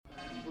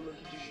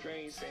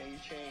saying you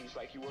changed,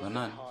 like you worked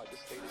hard to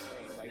stay the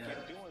same. Like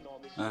you're doing all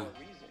this for a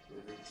reason.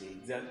 The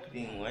exact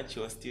thing what she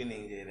was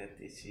tuning there that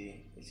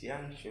she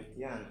young shot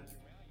young.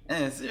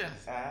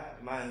 Serious?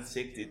 Man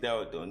checked it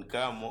out on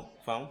camera,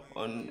 fam,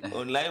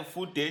 on live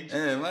footage.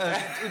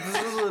 Man, it's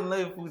also on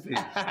live footage.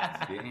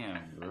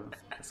 Damn, bro.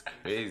 That's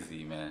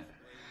crazy, man.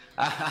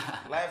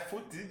 Live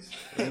footage.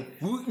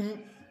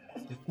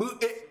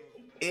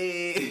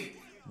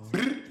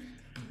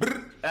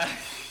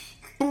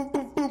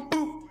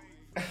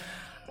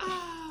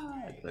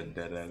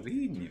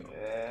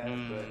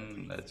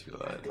 That's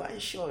good. One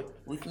shot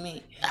with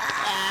me.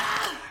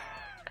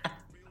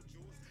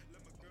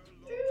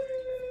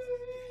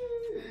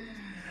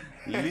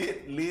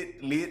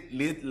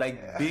 Lit,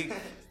 like big.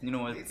 You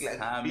know what like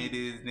time big. It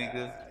is,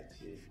 nigga.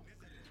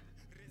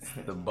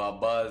 The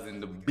babas in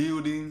the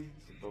building.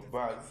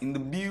 Babas in the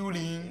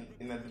building.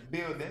 In the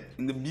building.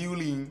 In the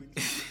building.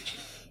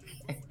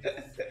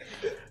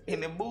 In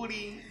the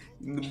booty.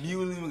 In the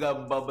building, we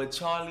got Baba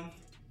Charlie.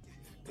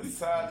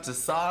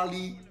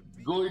 Tasali.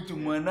 Going to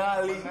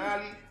Manali.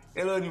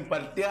 Hello, ni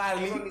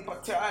Patiali.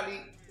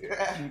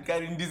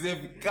 Karindize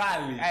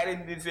Fikali.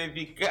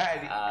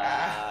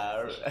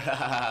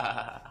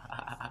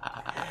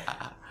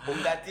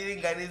 Ungatiri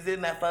nganize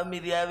na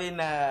familia yave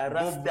na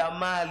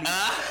Rafdamali.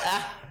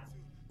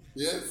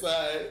 Yes,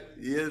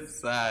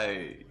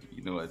 I.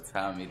 You know what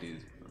time it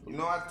is, bro. You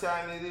know what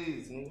time it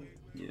is, man?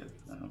 Yes,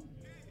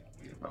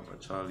 Papa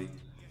Charlie.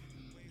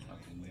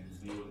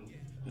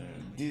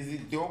 Dizzy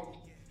Dope.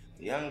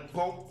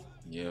 YungPope.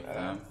 Yeah,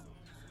 fam.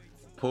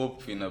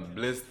 Pope,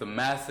 bless the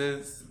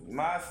masses.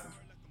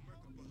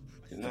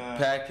 The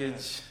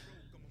package.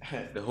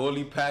 The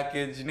holy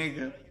package,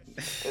 nigga.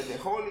 This is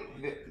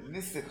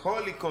the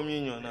holy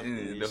communion.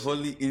 The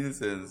holy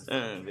incense.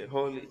 The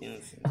holy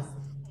incense.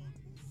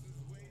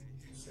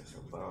 It's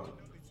about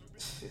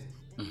shit.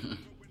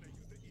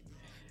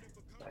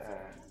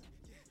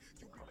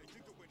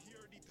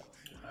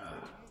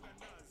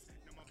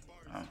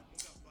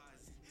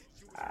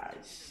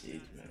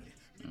 Shit, man.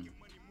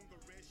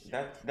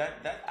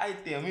 That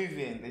item,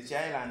 even the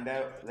child and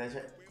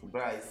the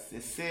bride, it's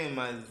the same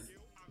as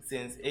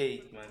since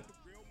 8, man.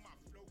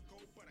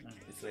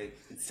 It's like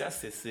it's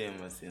just the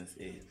same as since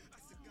 8.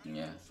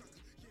 Yeah.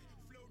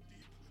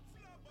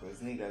 Because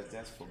niggas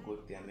just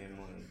forgot their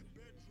memory.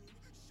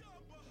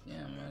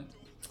 Yeah, man.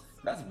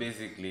 That's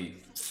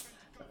basically.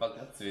 In fact,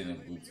 that's even a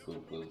good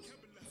scope because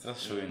it's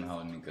just showing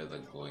how niggas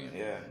are going.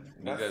 Yeah.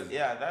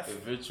 That's the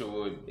virtual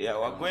world. Yeah,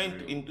 we're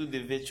going into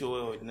the virtual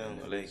world now.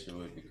 The virtual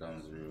world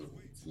becomes real.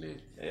 It's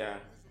late. Yeah.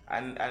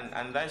 And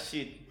that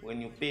shit,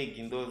 when you peg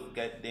in those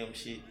goddamn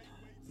shit,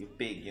 you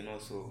peg,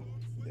 so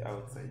the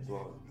outside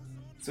world.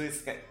 So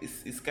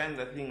it's kind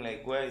of thing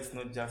like where it's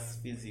not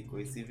just physical,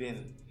 it's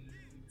even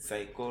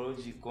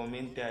psychological,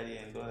 mentally,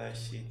 and all that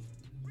shit.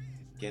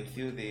 You can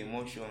feel the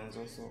emotions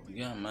also.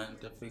 Yeah, man,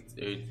 it affects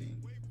everything.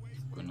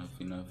 It's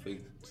gonna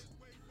affect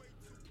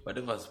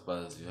whatever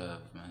spurs you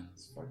have, man.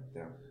 It's fucked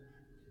up.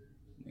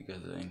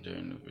 Because are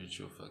entering the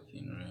virtual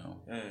fucking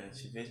realm.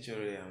 It's virtual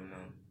realm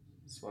now.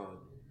 It's wild.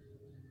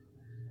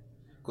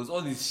 Because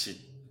all this shit,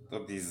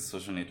 all these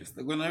social networks,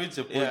 they're gonna reach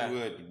a point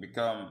where it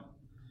become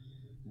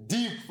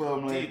deep,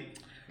 fam.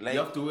 Like you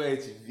have to wear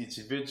it's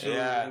virtual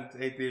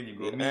item, you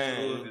go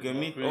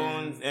meet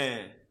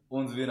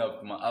owns been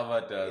up my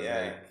avatars.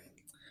 Like,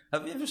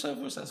 have you ever shot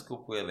a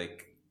scope where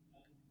like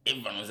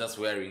everyone was just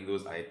wearing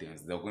those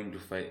items? They're going to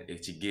fight a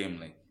game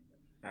like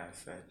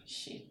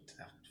shit.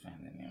 I have to find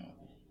the name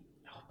of it.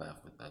 I hope I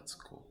have put that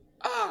scope.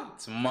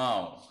 It's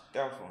Mao.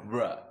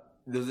 Bruh.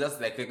 There was just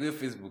like where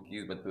Facebook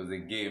is, but there was a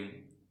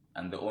game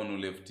and the owner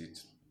left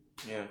it.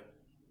 Yeah.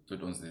 So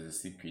it was there's a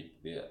secret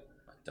there.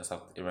 Just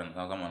have to,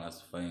 everyone has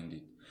to find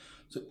it.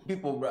 So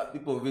people have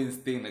been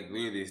staying like the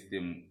way they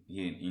stay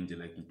here in India,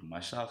 like into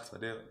my sharks,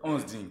 whatever.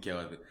 Ons didn't care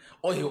about it.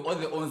 All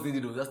the ons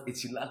did was just a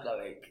chilaka,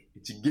 like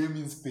it's a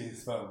gaming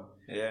space, fam.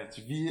 Yeah. It's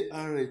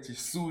VR, it's a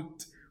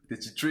suit,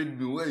 it's a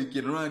treadmill where you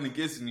can run in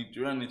case you need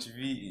to run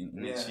HV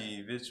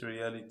in virtual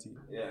reality.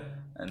 Yeah.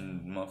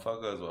 And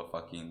motherfuckers were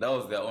fucking. That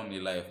was their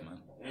only life, man.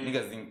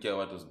 Niggas didn't care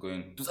what was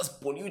going. It was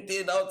just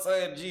polluted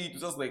outside, G. It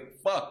was just like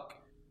fuck.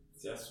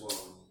 It's just what,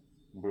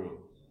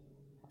 bro.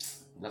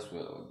 That's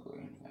where I was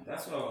going. Man.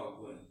 That's where I was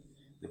going.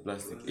 The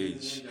plastic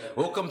age.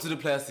 Welcome to the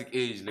plastic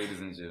age, ladies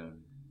and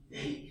gentlemen.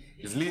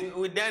 It's lit.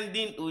 We done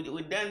did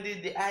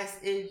the ice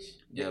age,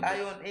 the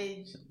iron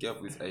age.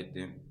 Careful with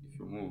item. If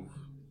you move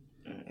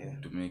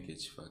to make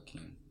it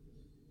fucking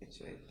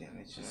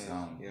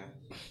sound.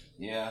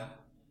 Yeah.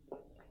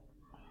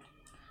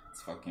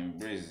 It's fucking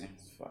brazy.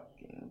 It's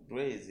fucking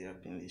brazy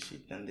up in this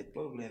shit. And the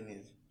problem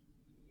is,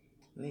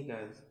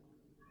 niggas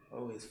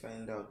always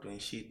find out when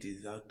shit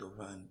is out of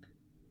hand.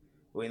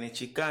 When a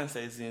cancer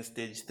is in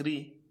stage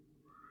 3,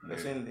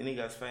 that's when the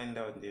niggas find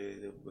out they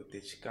got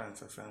the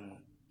cancer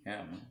somewhere.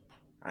 Yeah, man.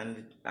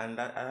 And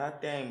at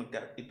that time,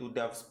 it would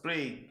have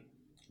sprayed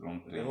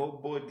the whole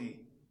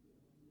body.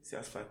 It's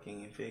just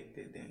fucking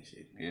infected and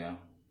shit. Yeah.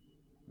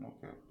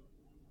 Okay.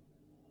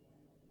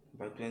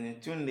 But when you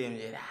tune them,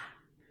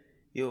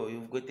 yo,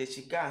 you've got a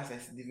chance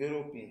that's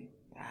developing.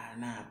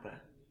 Nah, bro.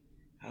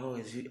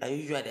 I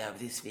usually have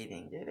this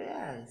feeling.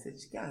 Yeah, it's a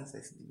chance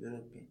that's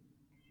developing.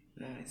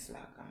 No, it's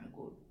like I'm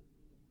good.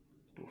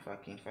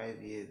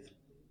 5 years.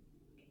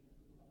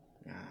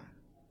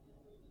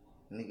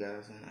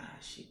 Niggas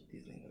are shit,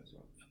 these niggas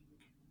are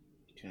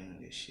doing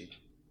this shit.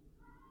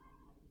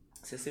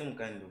 It's the same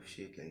kind of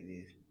shit like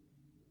this.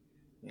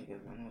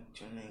 Niggas are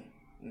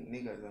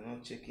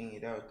not checking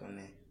it out on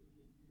the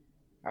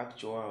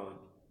actual world.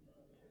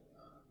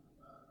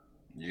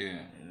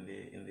 Yeah.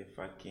 In the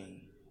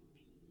fucking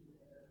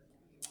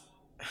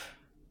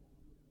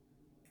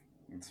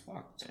it's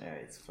fucked. Yeah,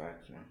 it's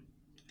fucked, man.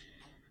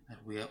 And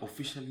we are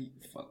officially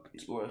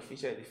fucked. We're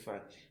officially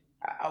fucked.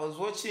 I was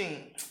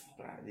watching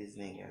these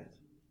niggas.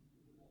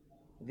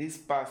 This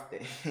past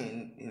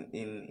in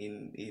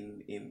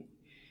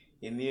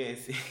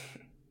USA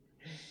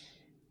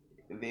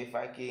they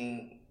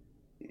fucking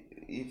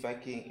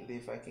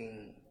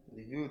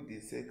reviewed the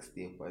sex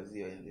tape as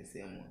you're in the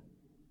same one.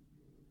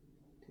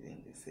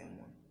 Doing the same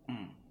one.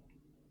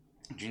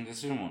 Doing the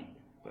same one?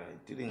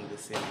 Right, doing the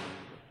same one.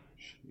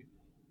 Shit.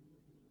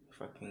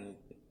 Fucking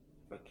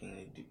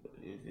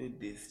reviewed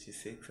this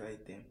sex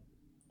item.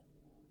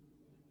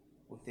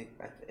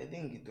 I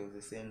think it was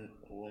the same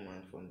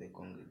woman from the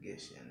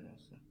congregation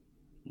also.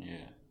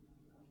 Yeah.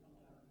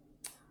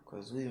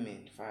 Because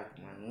women,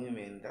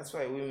 that's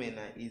why women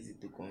are easy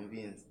to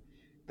convince.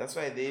 That's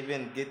why they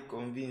even get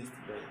convinced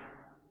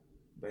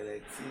by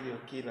like serial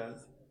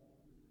killers.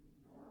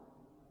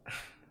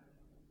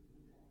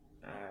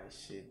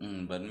 Shit.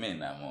 But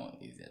men are more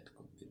easier to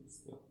convince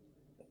though.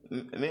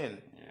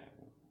 Men?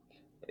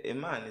 Yeah. A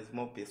man is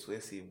more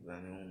persuasive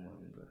than a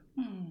woman, bro.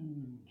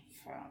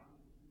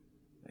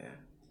 Yeah.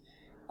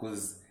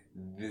 Because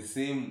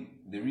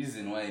the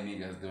reason why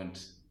niggas don't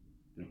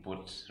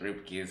report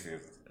rape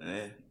cases.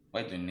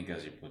 Why don't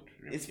niggas report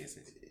rape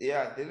cases?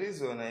 Yeah, the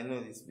reason I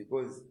know this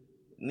because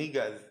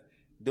niggas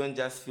don't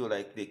just feel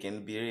like they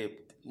can be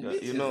raped.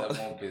 You know,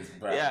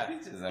 yeah.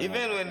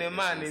 Even when a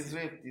man is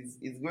raped,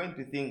 he's going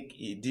to think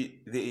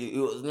he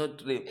was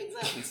not raped.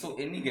 Exactly. So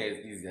a nigga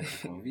is easier to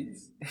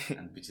convince,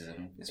 and bitches are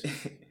more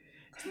persuasive.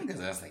 Because niggas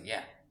are just like,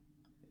 yeah.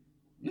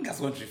 Niggas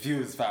won't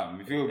refuse, fam.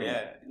 You feel me?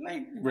 Yeah.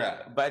 Like,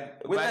 bruh.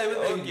 But you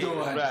don't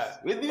want.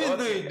 Even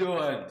though you don't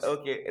want.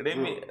 Okay, let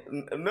me.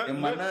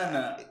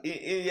 Banana.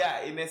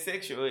 In a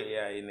sexual way.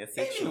 Yeah, in a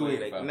sexual way.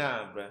 Like, fam.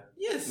 nah, bruh.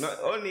 Yes. Not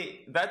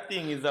only that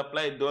thing is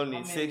applied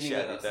only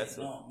sexually. That's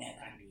all. No, man,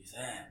 I can't do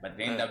that. But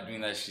they end up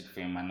doing that shit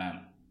for a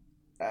banana.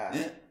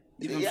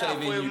 Yeah,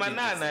 for a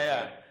banana,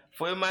 yeah.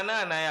 For a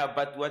banana, yeah.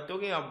 But we're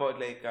talking about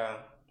like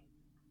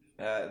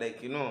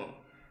you know,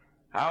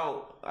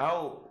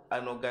 how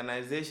an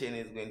organization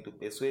is going to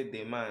persuade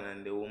the man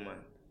and the woman.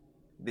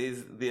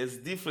 There's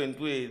different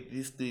ways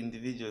these two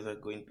individuals are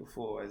going to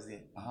fall as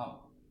in.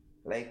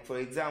 Like for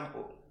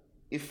example,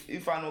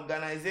 if an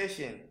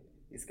organization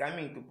is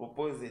coming to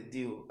propose a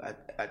deal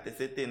at a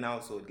certain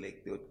household,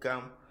 like they would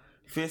come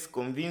first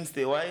convince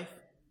the wife,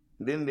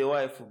 then the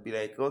wife would be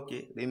like,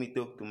 okay, let me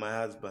talk to my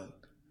husband.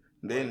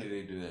 Then why do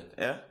they do that?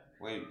 Yeah.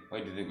 Why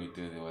do they go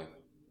to the wife?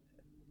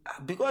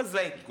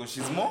 Because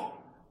she's more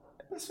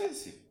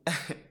expensive.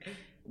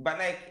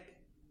 But I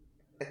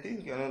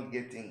think you're not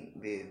getting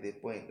the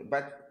point.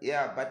 But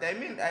yeah, I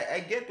mean I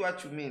get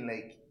what you mean.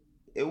 Like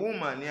a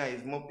woman, yeah,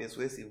 is more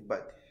persuasive,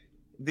 but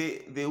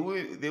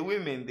the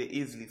women, they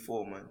easily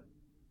fall, man.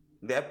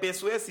 They are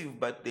persuasive,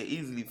 but they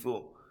easily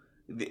fall.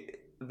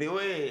 The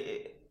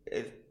way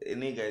a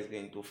nigga is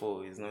going to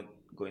fall is not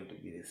going to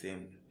be the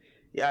same.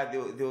 Yeah,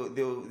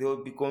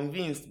 they'll be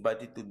convinced,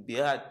 but it would be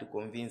hard to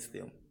convince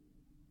them.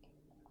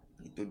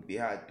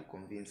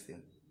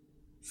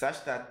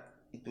 Such that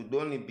it would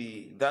only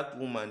be that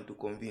woman to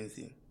convince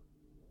him.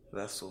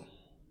 That's all.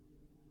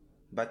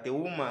 But a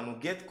woman will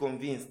get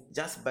convinced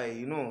just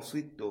by,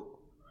 sweet talk.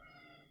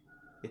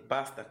 A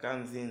pastor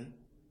comes in,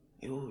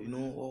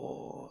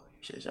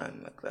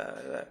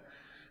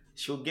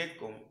 she'll get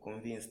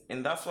convinced.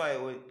 And that's why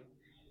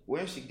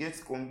when she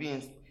gets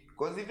convinced,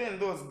 because even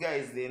those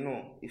guys, they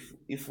know,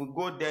 if we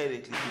go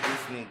directly to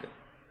this nigga,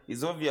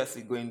 he's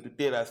obviously going to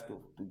tell us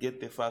to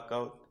get the fuck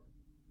out.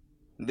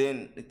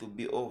 Then it will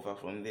be over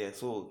from there.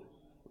 So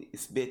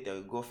it's better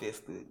we go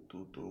first to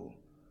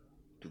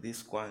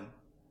this one.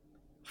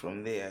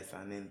 From there as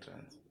an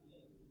entrance.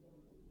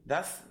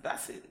 That's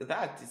it.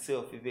 That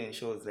itself even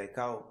shows like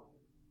how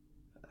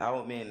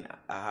men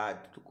are hard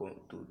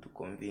to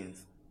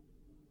convince.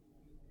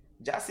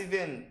 Just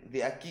even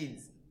their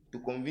kids, to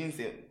convince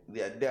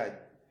their dad,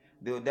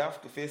 they would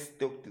have to first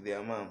talk to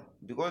their mom,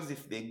 because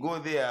if they go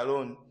there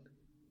alone,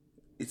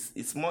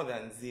 it's more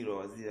than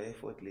zero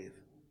effortless.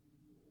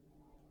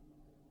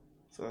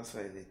 So that's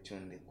why they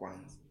tune the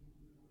Kwans.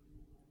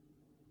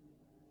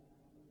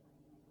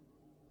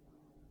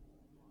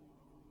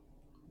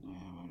 Yeah,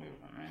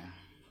 whatever, man.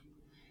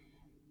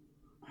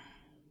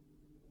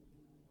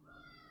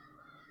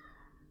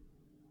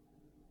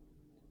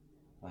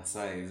 That's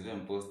why he's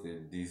been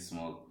posted this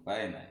smoke.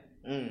 Why not?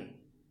 I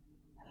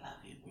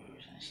love you, bro.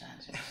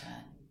 Shine. I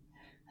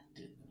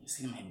do.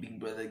 See my big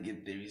brother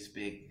get the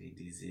respect he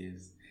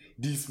deserves.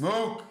 The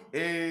smoke,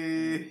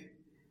 hey.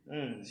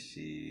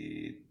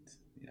 Shit.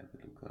 You have to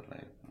look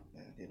alike.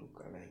 Yeah, they look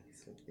alike.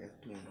 So they are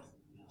twins.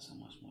 So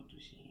much more to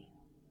share.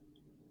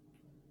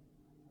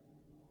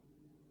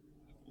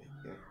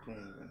 They are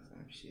twins and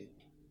some shit.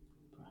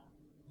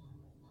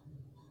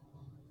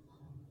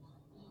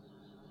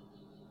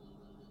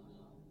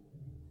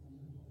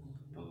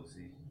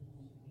 Posey.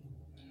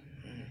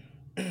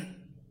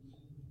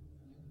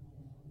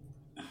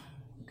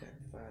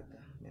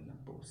 Godfather, man, a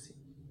bossy.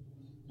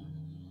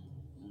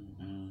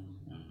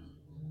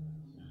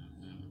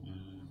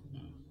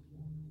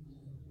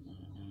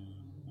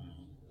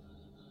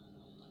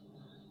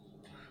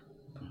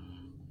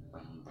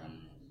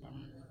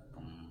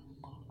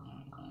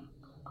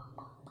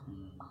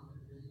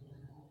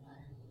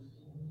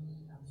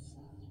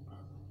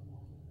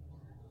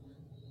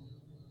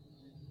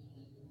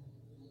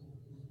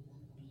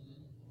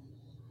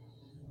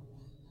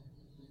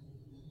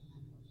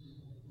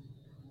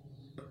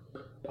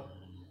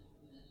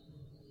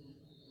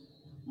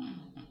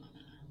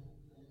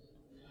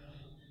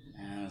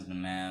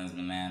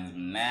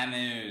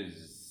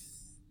 Bananas.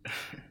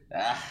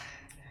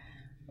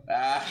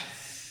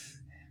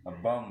 A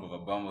bumble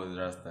with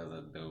rastas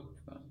are dope.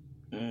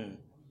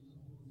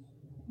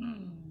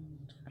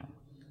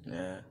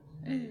 Yeah.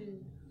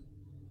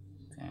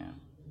 Damn.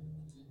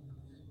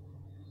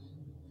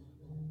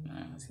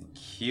 Man, it's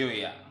kill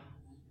ya.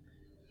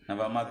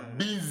 Now I'm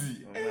busy.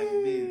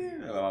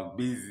 I'm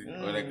busy.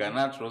 Or like a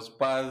natural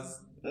spaz.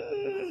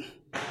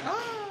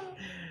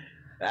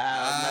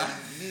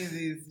 This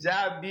is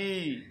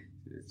chubby.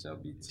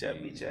 Chubby.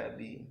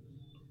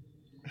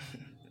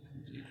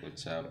 For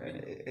chubby.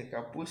 I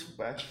can push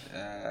back.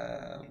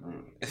 Bro.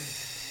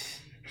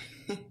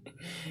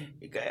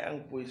 I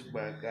can't push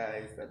back,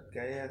 guys. That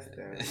guy has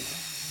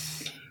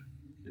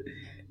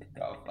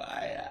Got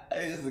fire.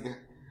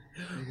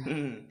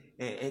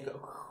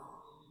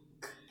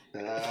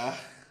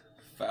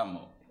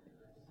 Famo.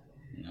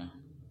 No.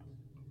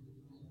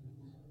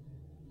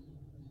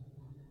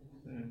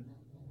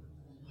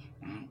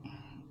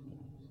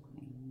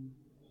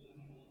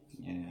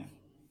 Yeah.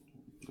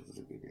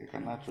 It's a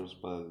natural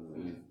spell.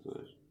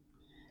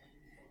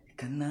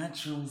 It's a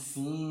natural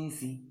sim.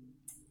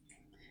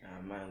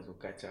 Man, so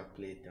catch a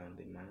plate on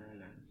the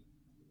banana.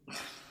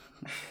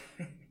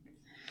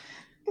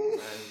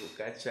 Man, so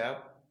catch up.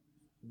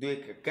 Do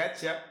it,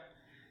 catch up.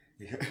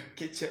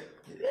 Ketchup.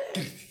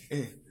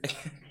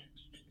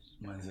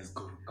 Man, just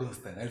go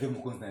constant. I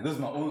don't constant. Those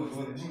are my own.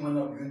 Gym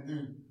up isn't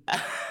doing.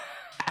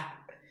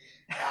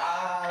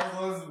 It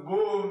was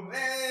boom, man.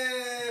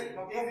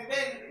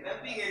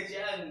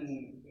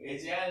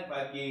 It's young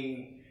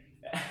fucking.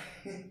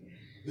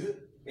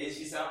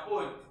 She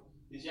support.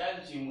 It's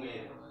young chimwe.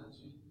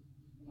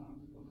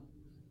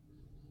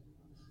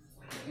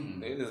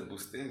 They just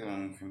boosted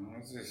on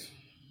finances.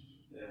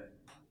 Yeah.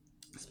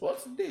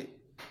 Sports day.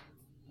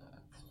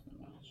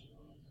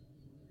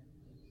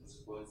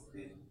 Sports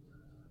day.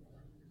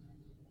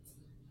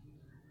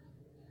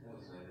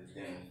 Those are the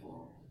thing for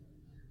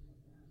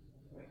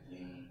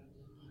fucking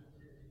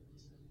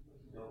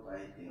don't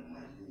buy them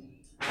my thing.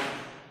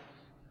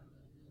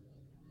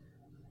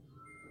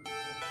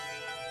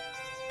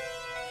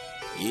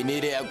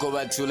 Inire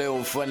yakoba tule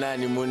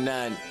umfanani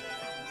munani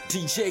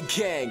DJ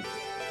Kang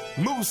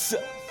Musa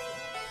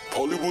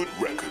Hollywood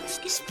Records.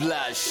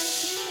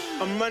 Splash.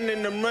 I'm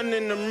running.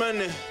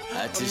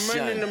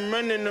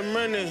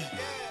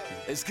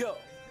 Let's go.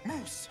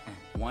 Moose.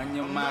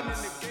 YungPope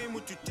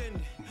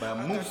by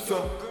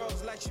Musa,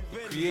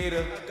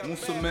 creator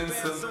Musa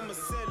Mensa.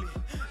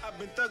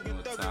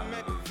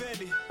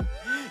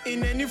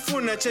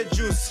 Inenifuna cha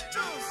juice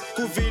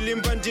kuvili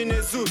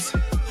mbandine Zeus.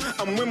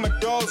 I'm with my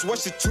dogs,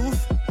 watch the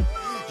truth.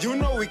 You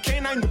know we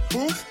can't hang the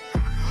proof.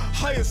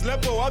 Highest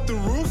level out the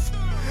roof.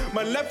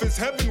 My left is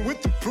heaven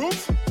with the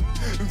proof.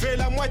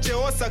 Vela mwache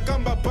osa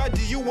kamba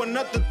body. You are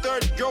not the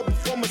third girl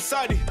before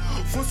Masadi.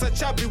 Fusa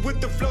chabi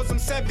with the flows, I'm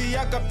savvy.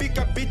 I got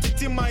pika biti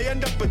team, I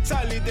end up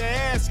Batali.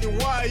 They're asking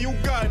why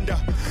Uganda.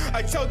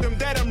 I tell them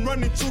that I'm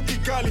running to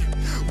Kigali.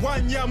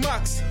 1 year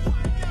max.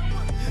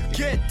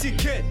 Get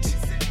ticket.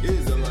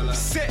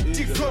 Set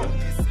to go.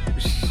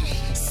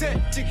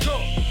 Set to go.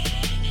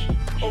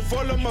 Of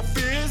all of my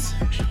fears,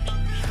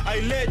 I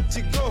let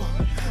you go.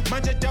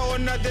 Manja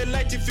down the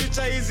light,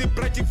 future is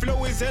bright,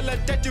 flow is hella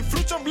dirty,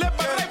 fruit of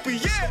labor ripe,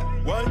 yeah.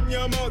 1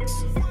 year max,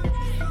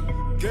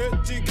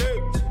 get,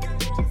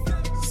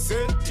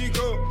 set to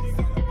go,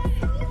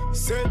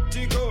 set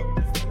to go.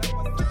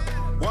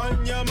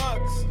 1 year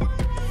max,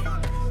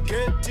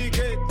 get,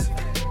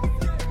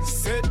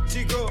 set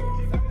to go,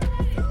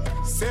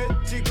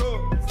 set to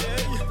go. Yeah.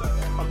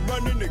 I'm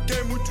running the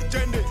game with you,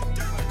 Jenny.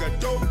 I got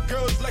dope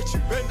girls like she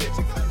bend it.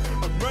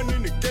 I'm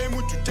running the game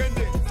with you,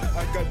 Jenny.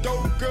 I got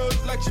dope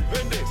girls like she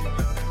bend it.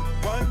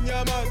 1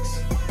 year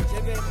max,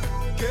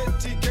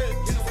 get,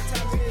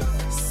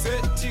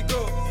 set to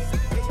go,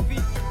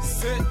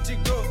 set to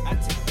go.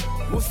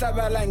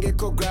 sabalange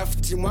ko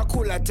graffiti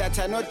mwakula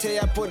tata note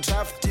ya po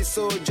drafti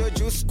so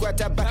joju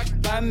squatta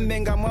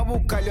bambe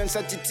ngamwabuka lyon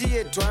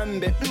satitiye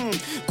twambe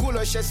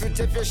kulo shesu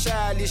tefyo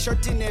shali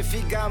shoti ne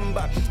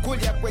figamba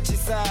kulya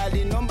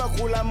kwechisali nomba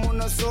kula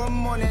muno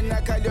somone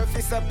nakali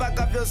ofisa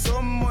paka vyo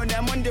somone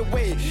I'm on the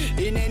way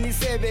ineni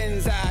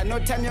sebenza no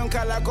time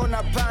yonkala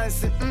kona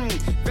pansi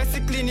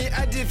basically ni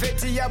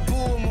adiveti ya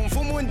boom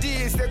mfumu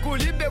ndise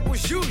kulibe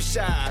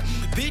kushusha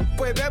beat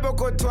boy bebo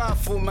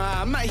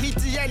kotwafuma my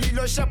hit ya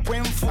lilo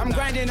shapwe mfuma I'm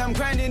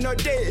grinding all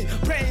day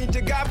praying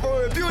to God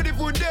for a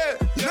beautiful day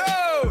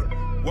no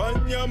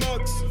One your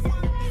max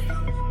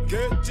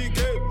get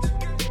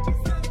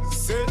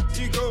set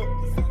you go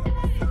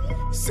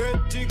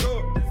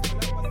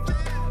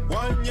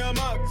One your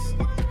max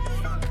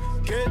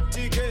get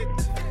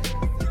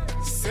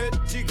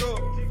set you go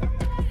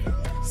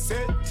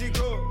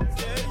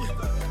yeah.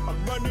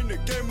 I'm running the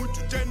game with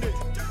you tender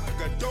I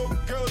got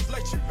dope girls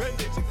like she bend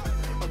it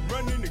I'm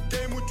running the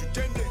game with you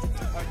tender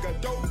I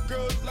got dope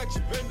girls like she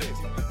bend it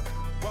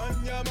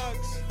One your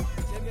max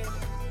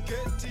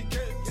get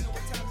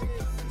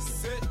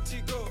set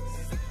you go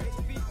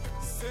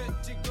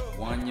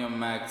Wanya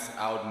Max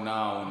out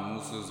now on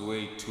Musa's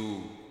Way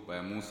 2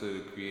 by Musa the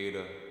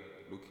Creator.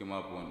 Look him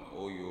up on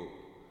all your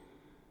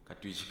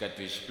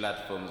Katwish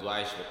platforms.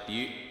 Why should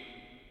you?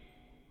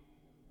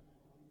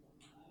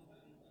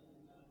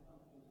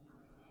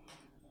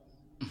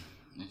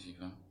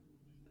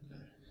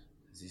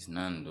 This is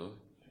Nando.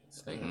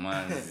 It's like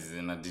man is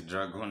in a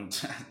dragon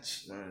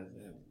touch.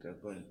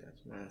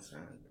 Man,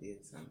 son,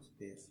 create some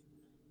space.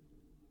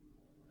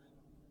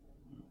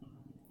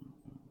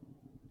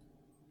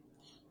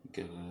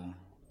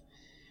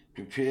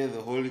 Prepare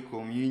the Holy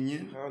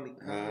Communion.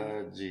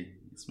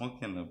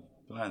 Smoking a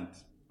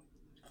plant.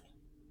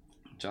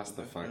 Just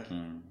the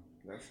fucking.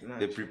 That's nice.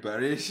 The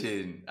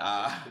preparation.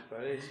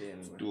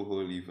 Preparation. Too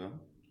holy, fam.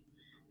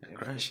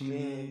 Crashing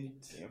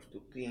it. You have to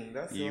clean.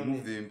 That's you the remove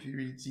only, the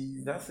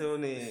impurities. That's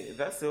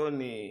the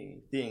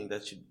only thing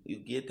that you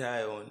get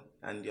high on,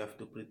 and you have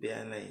to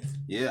prepare nice.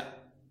 Yeah.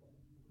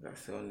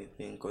 That's the only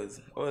thing,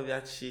 cause all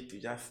that shit you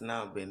just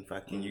now been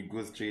fucking. And you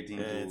go straight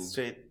into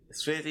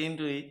straight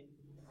into it.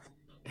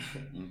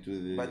 Into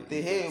the. But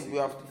the help you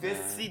have to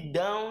first sit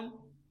down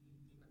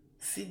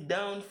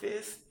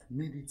first.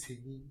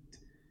 Meditate.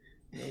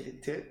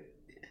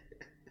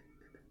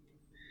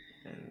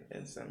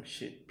 and some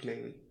shit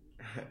play with.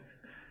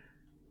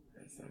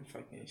 And some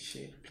fucking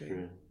shit play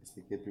with. It's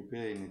like you're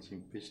preparing a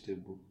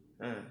vegetable.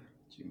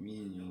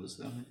 Chimini or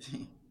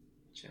something.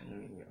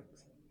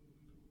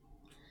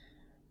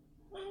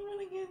 I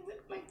wanna get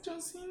that like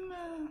John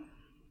Cena.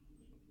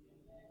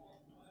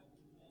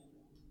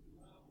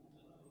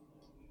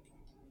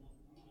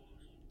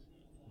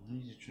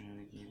 I'm just trying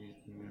to get it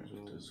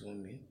to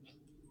zoom in.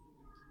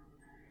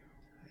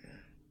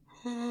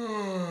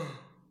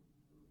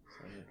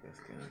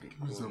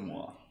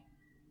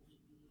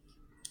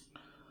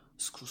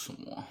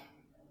 Excusez-moi.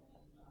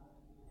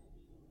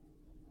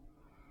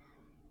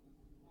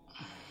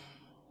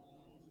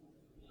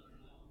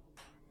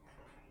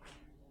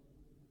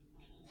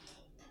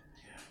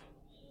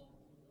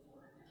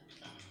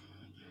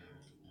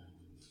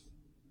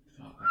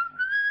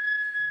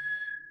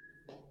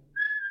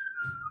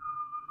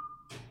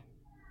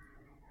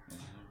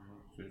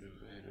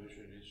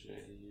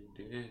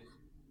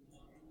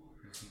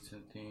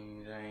 Some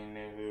things I ain't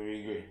never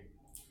regret.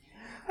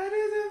 I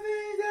did some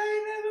things I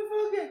ain't never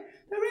forget.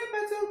 The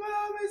ripper took my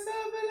arm and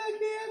something like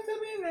he have to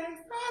be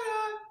next.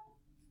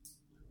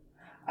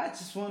 I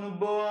just wanna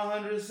bow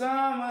 100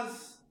 summers.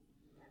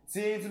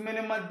 Seeing too many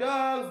of my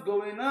dogs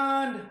going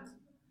on.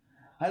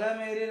 All I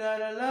made it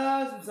out of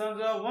love,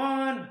 sometimes I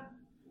won.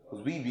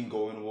 Cause we been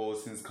going to war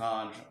since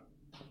Contra.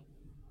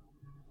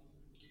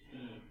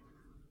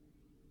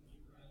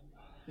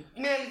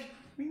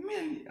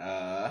 McMillie.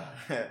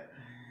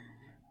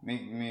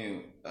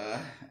 McMill.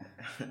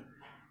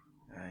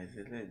 He's a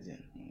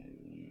legend.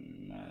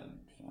 Mad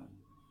fun.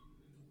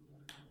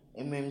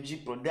 MMG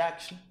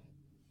production.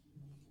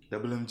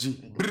 Double MG.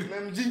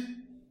 MMG.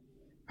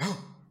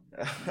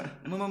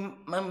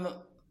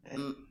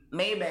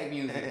 Maybach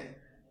music.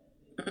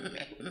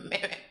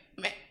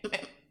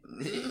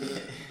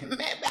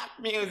 Maybach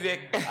music.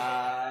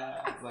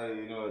 So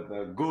you know the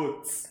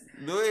goats.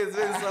 The way it's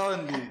been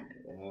sounding.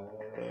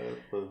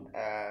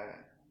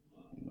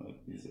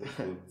 These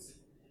are goats.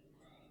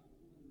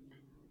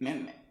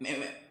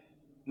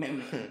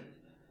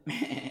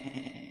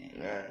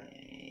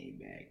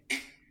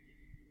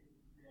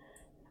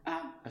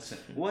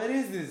 What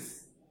is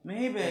this?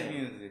 Maybach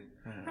music.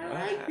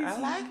 I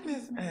like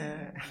this.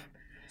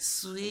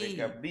 Sweet.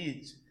 Like a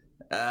beach.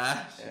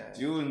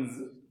 Tunes.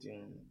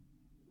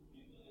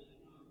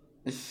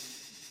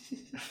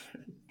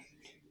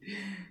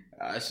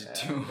 She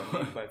tunes.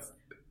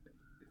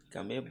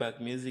 Maybach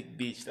music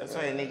beach. That's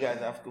why niggas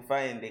have to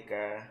find like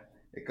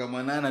a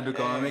manana to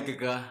come make a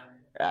car.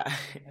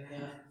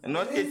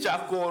 Not a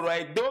charcoal,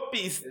 right?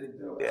 Dopies.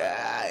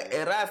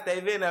 A Rasta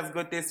even has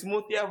got a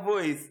smoother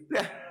voice.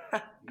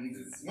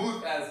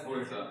 Smooth ass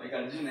voice, like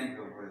a G-Neck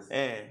voice.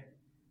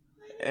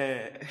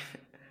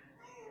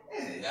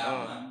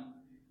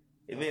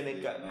 Even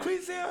a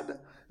Griselda.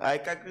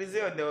 Like a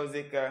Griselda was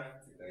a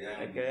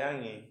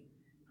young.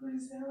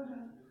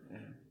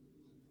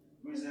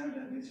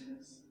 Griselda,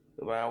 bitches.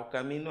 Wow,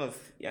 Caminos,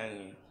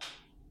 young.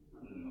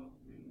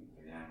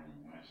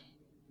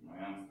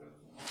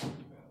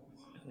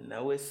 In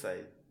the west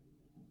side.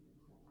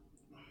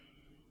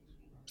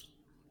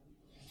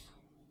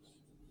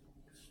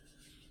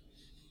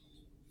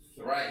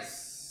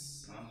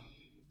 Rice.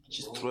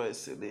 Just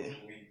twice a day.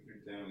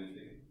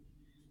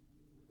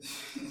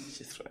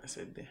 Just twice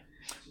a day.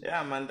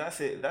 Yeah, man, that's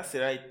the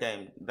right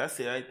time. That's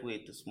the right way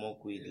to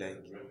smoke weed,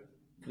 like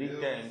 3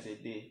 times a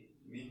day.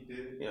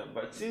 Yeah,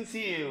 but since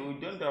here we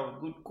don't have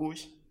good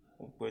kush,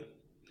 but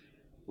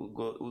we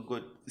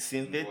got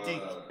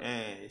synthetic.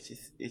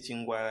 It's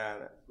in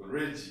Guarara.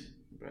 Reggie.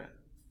 Right.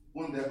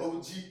 On the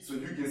OG, so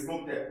you can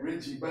smoke that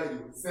Reggie by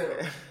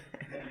yourself.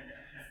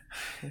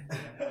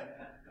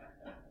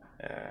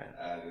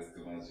 That's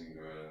too much,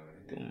 girl.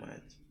 Too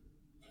much.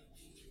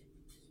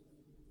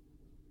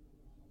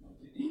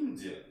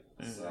 India.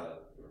 Sad,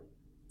 bro.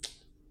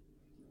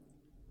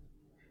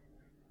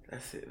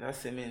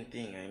 That's the main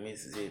thing I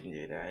miss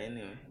Zambian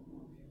anyway.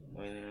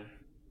 When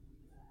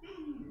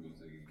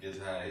get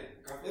high.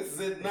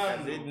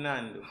 Cafe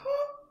Nando.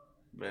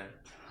 Bruh.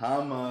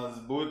 Hammers,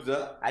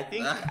 Buddha. I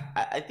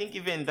think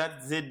even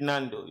that Z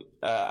Nando,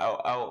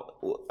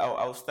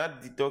 I'll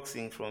start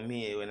detoxing from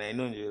here when I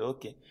know you.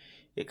 Okay,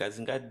 because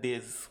in that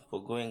days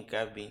for going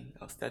cabin,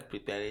 I'll start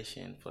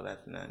preparation for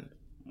that Nando.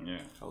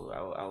 Yeah.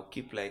 I'll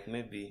keep like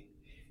maybe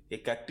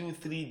like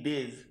 2-3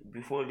 days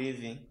before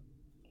leaving,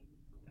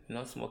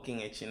 not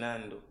smoking a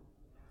chinando.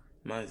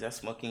 Man,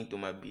 just smoking to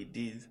my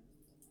BDs.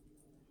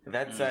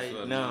 That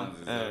side now.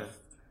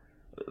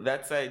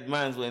 That side,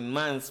 man, when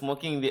man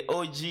smoking the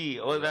OG,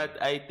 all that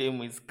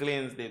item is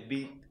cleansed a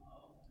bit.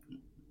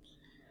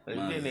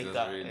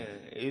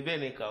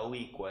 Even like a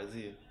week was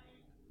it?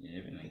 Yeah,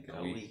 even like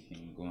a week.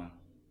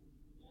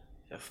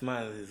 If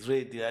man is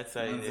ready, that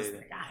side.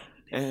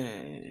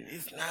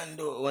 It's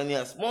Nando. When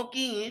you're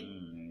smoking it,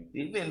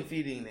 you're even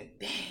feeling like,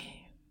 damn,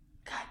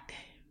 goddamn.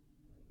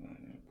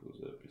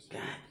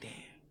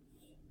 Goddamn.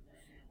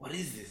 What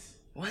is this?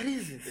 What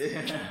is this?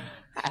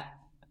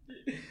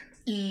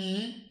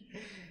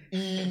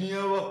 Ini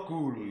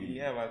abakulu.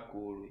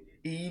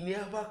 Ini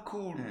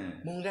abakulu.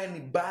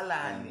 Mungani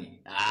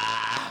balani.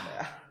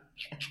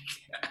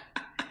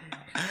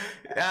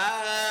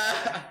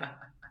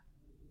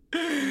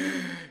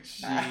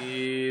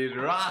 She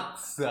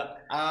rocks.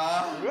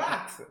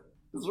 Rocks.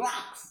 It's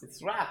rocks.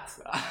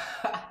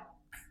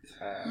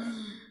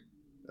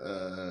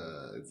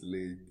 It's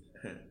late.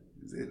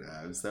 Is it?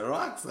 I'm Sir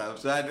Rocks. I'm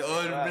trying to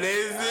own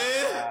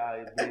blazing.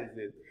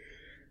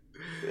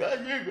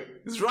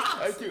 It's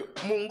rocks.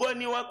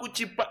 Mungoni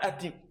wakuchipa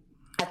ati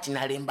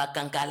nalemba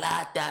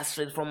kankalata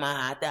straight from my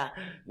heart.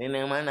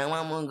 Nene mana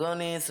wa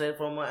mungoni straight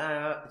from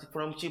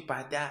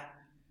chipata.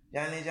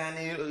 Johnny,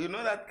 you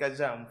know that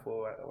kajam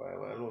for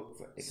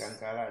rocks, a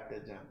kankalata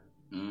jam.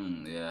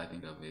 Yeah, I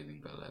think I've heard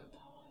kankalata.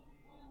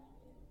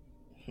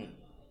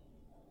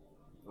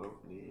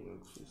 Roughly,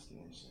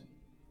 Nation.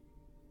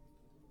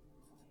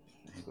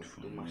 It's got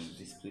too much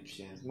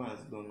descriptions. Man,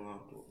 don't know how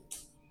to.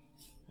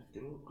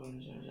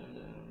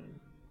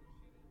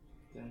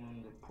 Turn on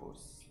the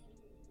post.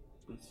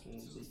 It's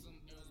music.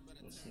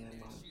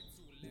 Cinema.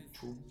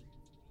 YouTube.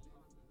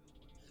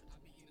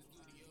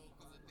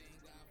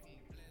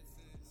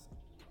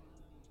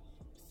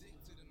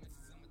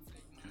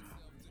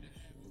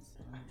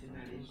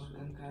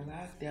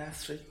 They are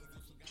straight.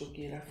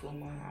 Chokera from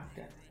my heart.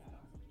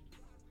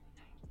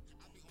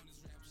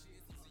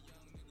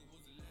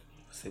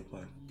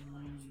 Second.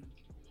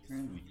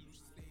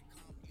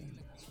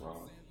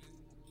 Wow.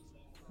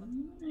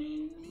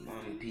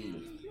 Mampi.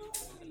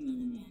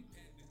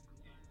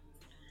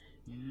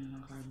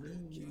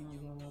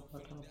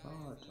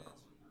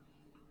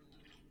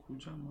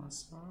 Kuja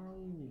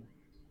masau.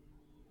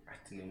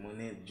 At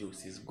lemonade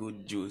juice is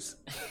good juice.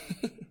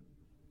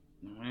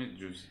 Lemonade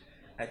juice.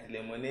 At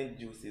lemonade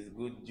juice is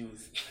good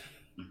juice.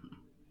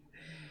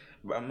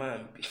 But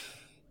mampi.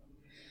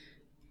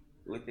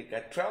 We take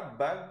a trap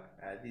bag.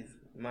 This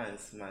man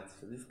smart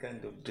for this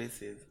kind of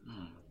dresses.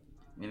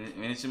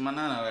 When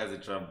Shimanana wears a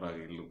trap bag,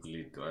 it look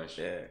lit to us.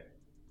 Yeah.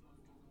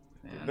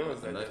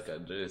 Those are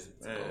that dress.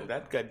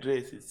 That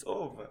dress is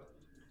over.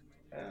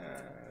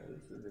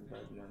 This is a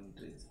bad man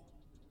dress.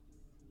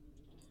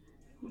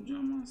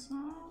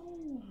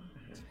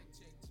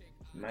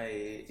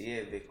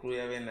 The crew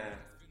having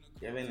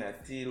a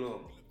tilo.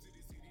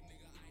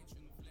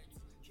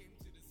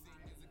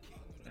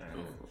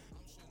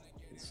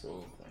 It's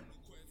over.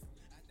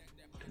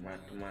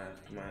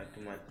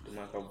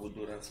 Tuma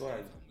kabudura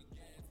swag.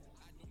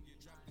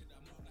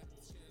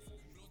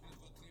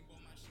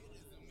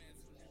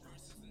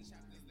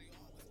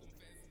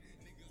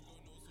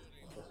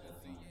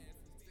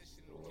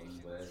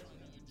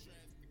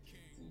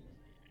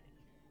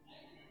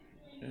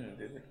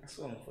 There's a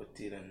song for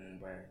Tira in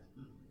Mumbai.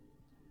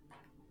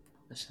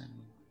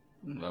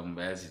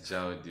 Vambayazi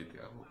chao dite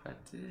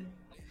kapokati.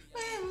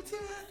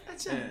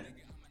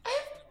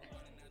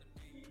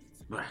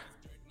 Bra.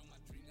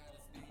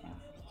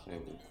 Sai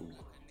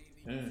bukugu.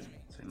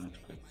 Sai not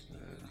quite.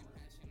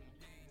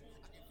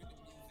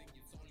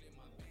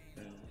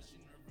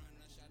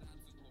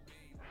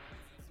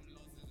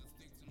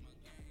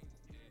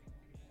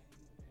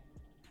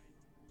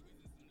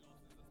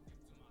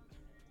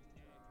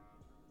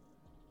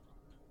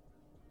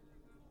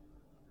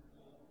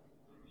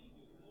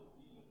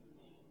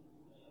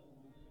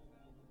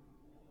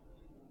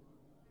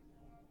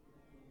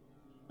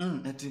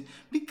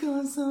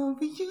 Because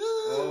of you.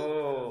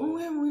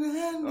 When would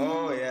I know?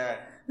 Oh yeah.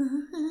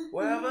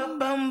 Whatever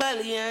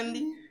Bambali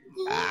Andy.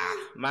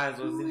 Man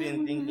was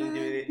even thinking,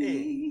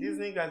 hey, these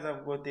niggas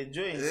have got a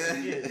joint.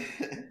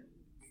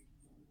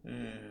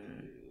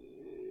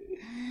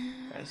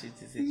 And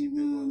shit is a cheap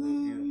because of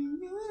you.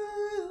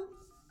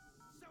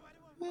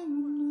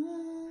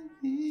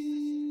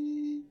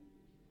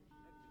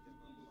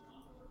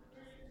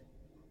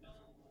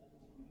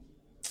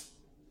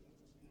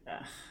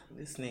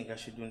 This nigga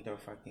shouldn't have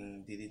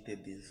fucking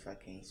deleted these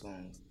fucking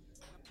songs.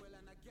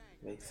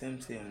 Like same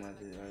as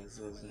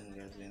those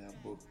niggas in a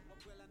book.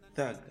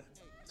 Tag,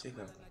 check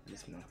out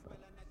this motherfucker.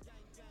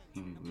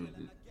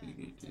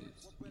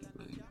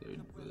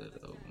 That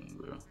album,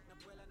 bro.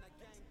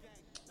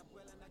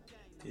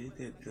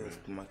 Deleted those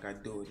to my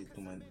Kadori,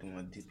 to my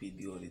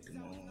DPD, or to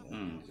my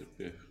It's a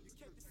fair.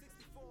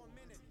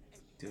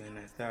 To when I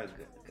tag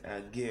a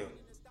girl,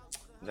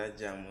 that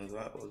jam was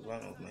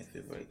one of my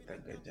favorite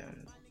tagger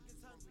jams.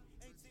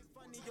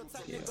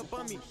 Yeah.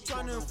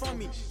 Trying to inform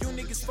me, you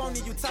niggas phony,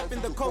 you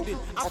typing the code in.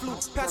 I flew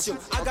past you,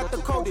 I got the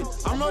code in.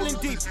 I'm rolling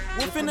deep,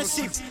 whooping the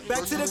sheep,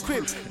 back to the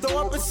crib,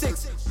 throw up a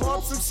 6, pour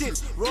up some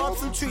shit, roll up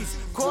some trees,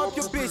 call up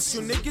your bitch,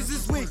 you niggas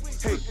is weak.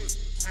 Hey,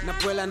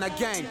 Napuela na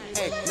gang,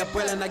 hey,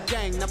 Napuela na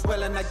gang,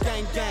 Napuela na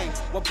gang gang,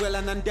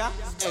 Wapuela nanda,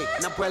 hey,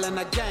 Napuela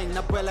na gang,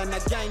 Napuela na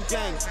gang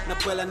gang,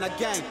 Napuela na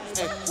gang,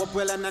 hey,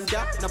 Wapuela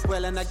nanda,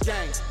 Napuela na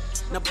gang.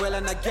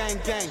 Napuela na gang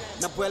gang,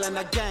 Napuela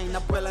na gang,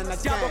 Napuela na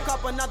gang. Double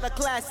cup another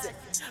classic.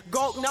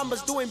 Gold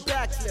numbers doing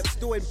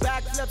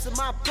backflips in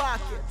my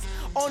pocket.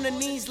 On the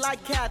knees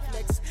like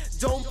Catholics.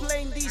 Don't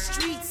play in these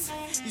streets,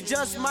 you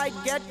just might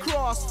get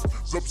crossed.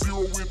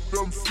 Sub-Zero with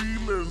them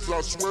feelings,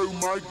 I swear you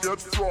might get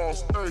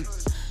frost. Hey.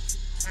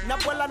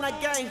 Napuela na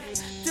gang,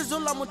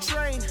 Tizula mu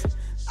train.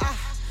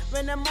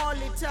 When I'm all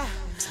it,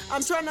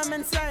 I'm trying to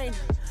maintain.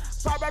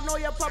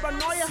 Paranoia.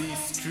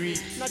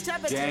 C-Street,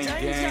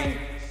 gang.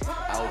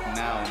 Out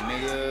now,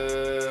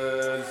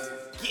 niggas.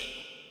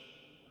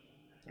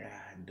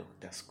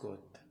 Dr.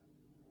 Scott.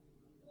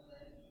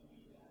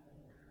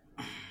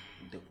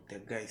 Dr.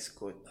 Guy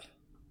Scott.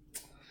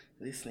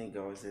 This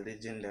nigga was a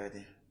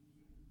legendary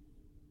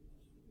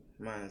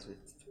man's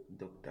with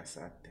Dr.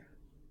 Sata.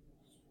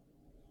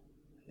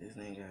 This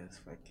nigga is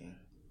fucking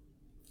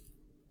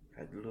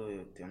had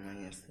loyalty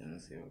amongst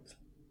themselves.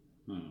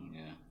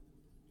 Yeah.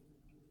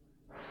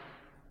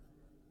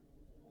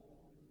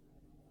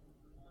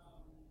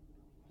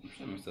 I'm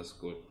sure Mr.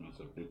 Scott must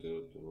have put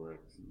out the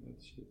works and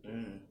that shit.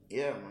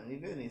 Yeah, man.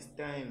 Even his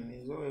time,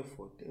 his whole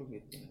effort,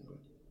 everything, bro.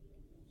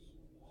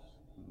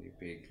 They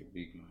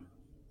big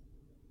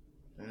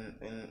man.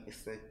 And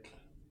it's like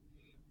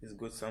he's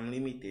got some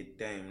limited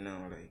time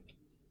now. Like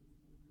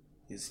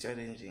he's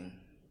challenging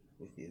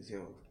with his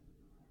health.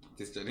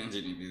 He's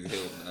challenging with his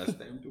health. Now it's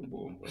time to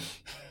bomb, bro.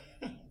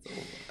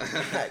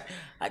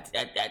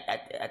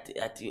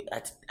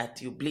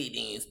 At you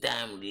bleeding, it's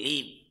time to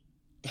leave.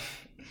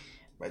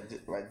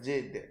 But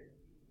Jade,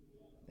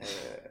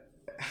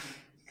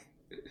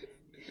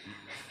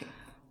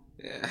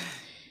 yeah.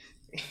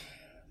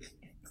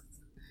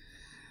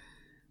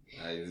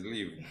 He's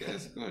leaving.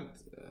 Guess good.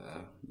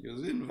 He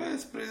was in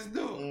vice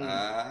president.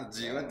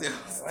 Gee, what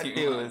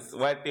else?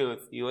 What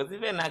else? He was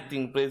even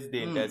acting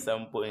president at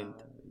some point.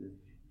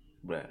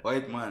 Bruh.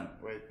 White man.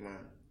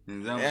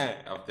 In Zambia,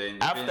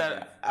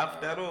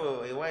 after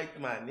all, a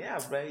white man, yeah,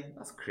 right.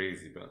 That's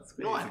crazy, bro.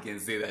 No one can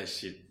say that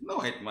shit. No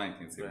white man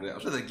can say that. I'm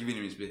sure they're giving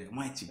him respect.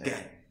 Mighty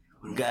guy.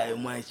 Guy,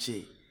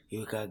 mighty.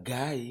 You a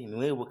guy, you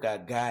know, you a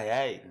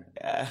guy,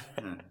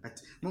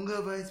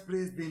 Munga vice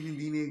president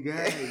in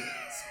guy.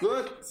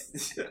 Scott.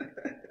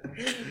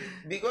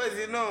 Because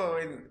you know,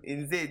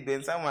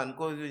 when someone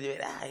calls you,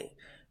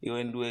 you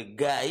went to a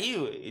guy,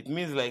 it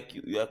means like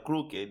you are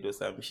crooked or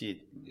some shit.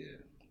 Yeah.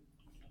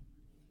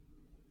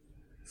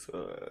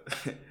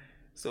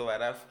 So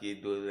what I've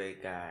kid was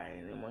like,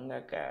 the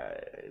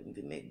mangaka,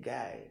 the neck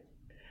guy.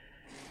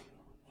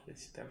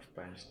 It's tough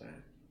punch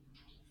down.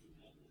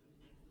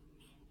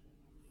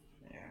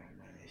 Yeah,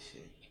 man, this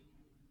shit.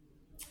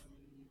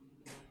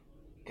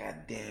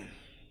 God damn.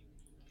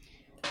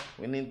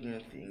 We need new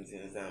things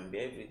in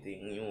Zambia. Everything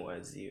new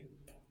was here.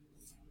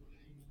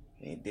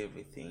 We need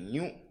everything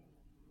new.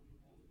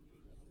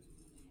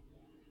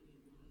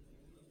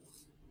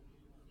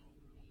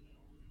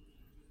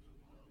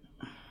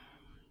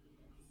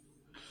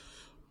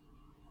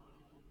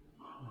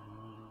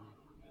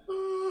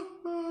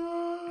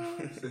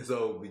 That's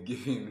all we'll be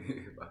giving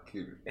back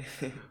here.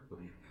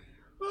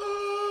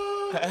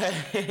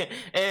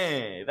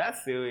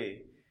 That's the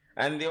way.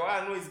 And the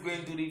one who is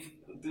going to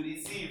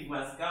receive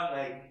must come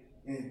like,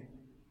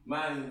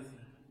 man.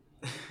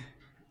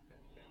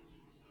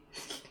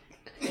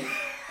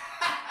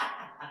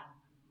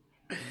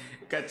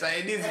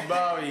 Chinese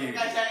bow.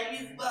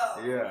 Chinese bow.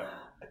 Yeah.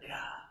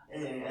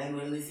 And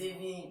when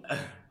receiving,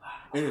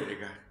 they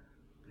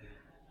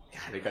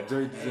can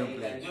join the same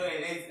place.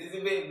 It's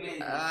a big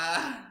place.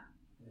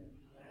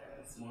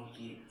 Smoke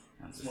it.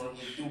 Smoke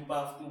it. Two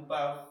puff.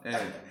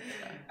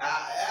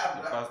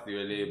 Pass to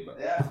your labor.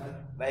 Yeah.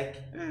 Like,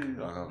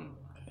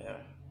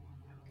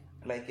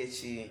 like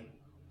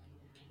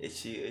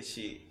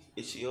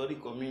it's Holy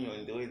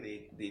Communion, the way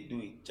they do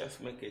it, just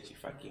make it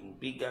fucking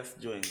biggest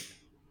joint.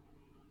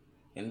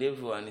 And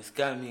everyone is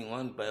coming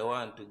one by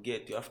one to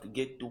get. You have to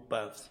get 2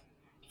 puffs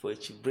for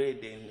each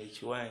bread and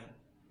each wine.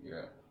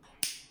 Yeah.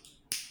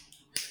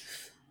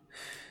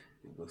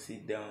 You go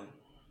sit down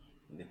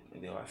in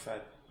the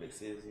WhatsApp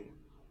places.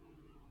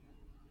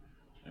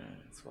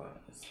 It's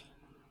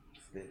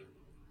late.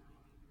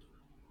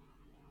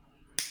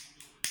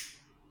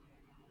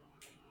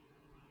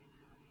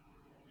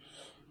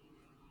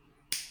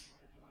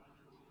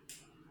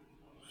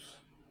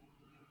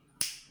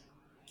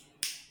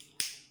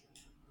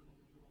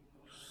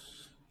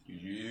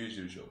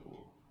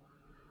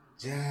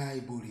 Jai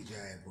booty.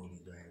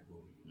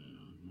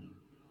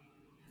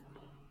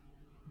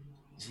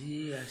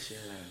 Gia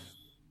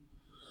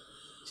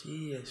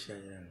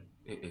Shayan.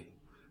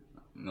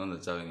 No, the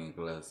child in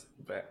class.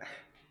 But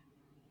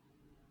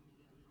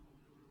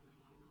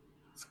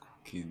School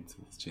kids,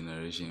 this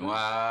generation.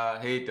 Wow,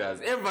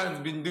 haters. Everyone's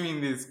been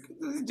doing this.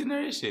 This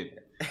generation.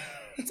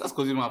 It's just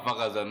because you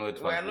motherfuckers are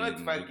not we are not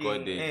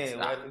fucking.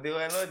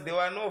 There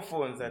were no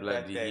phones at that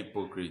bloody time.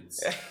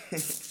 hypocrites.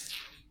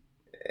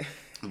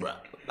 Bruh.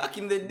 Back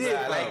in the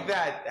day, like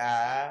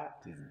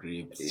that. These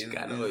grapes. It's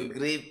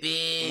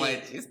grippy.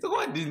 Wait, it's the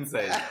one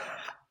inside.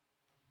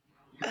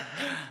 But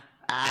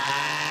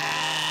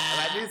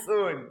this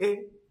one.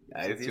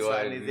 This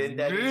one is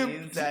entering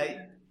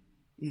inside.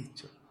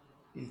 Each.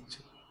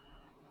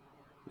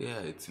 Yeah,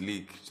 it's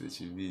leaked. It's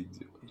video.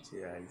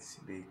 Yeah, it's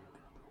leaked.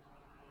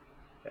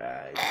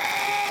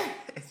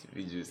 It's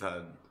video's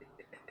hard.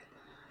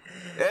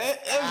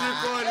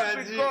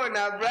 Every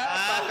corner,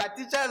 bruh. Like a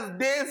teacher's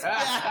desk.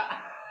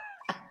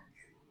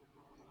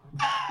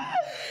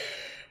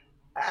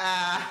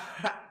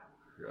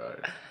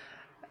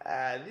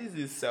 This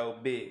is so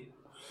big.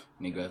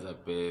 Niggas are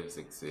paved,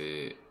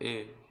 sexy.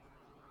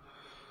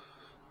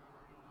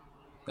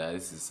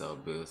 This is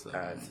South Bay.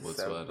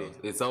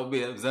 It's South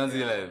Bay.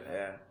 Zanzibar.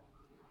 Yeah.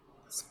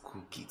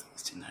 School kids of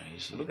this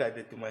generation. Look at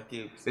the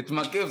Tumacaves. The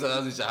Tumacaves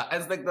are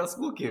it's like the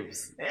school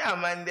caves. Yeah,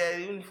 man, their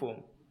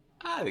uniform.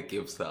 The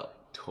caves are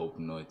top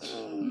notch.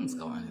 This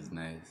one is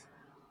nice.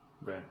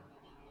 Bruh.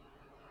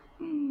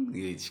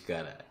 It's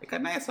a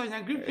nice one.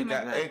 You're gripping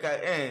like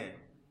that.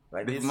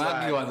 But the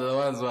Maggie ones are the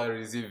ones who are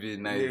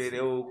receiving nice.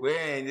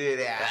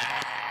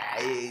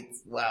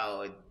 It's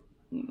wow.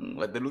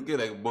 But they're looking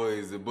like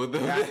boys. Both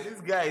of them.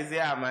 These guys,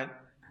 yeah, man.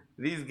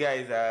 These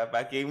guys are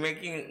fucking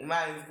making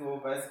minds to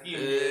overskin.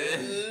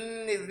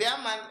 Is there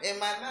man a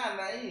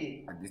banana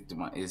here? And this to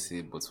my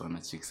essay,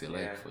 Botswana chicks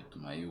like for to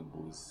my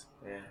boys.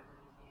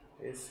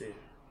 Yeah. Essay.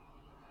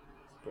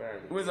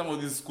 Where's some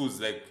of these schools,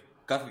 like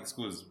Catholic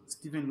schools?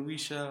 Stephen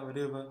Luisha,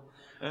 whatever.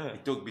 They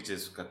talk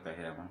bitches to cut their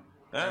hair, man.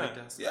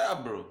 Yeah,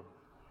 bro.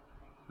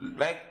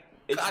 Like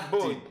it's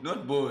bored,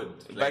 not bored.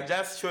 Like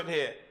just short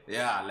hair.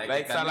 Yeah,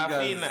 like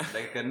Salafina.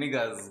 Like a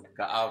niggas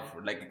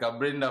like a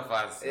Brenda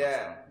Frass.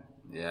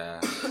 Yeah.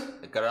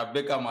 Like a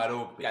Rebecca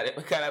Marope.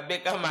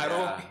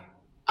 Marope.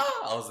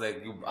 I was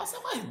like, why is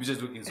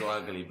bitches looking so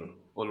ugly, bro?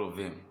 All of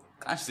them.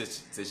 Can't she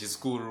say she's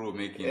school room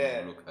making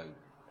them look ugly?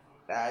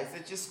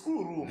 It's a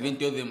school room. Even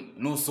tell them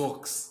no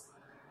socks.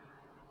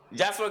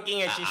 Just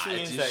working at shoe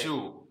inside.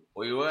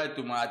 Or you wear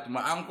to my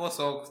ankle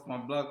socks, my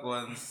black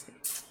ones.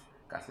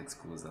 Catholic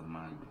schools are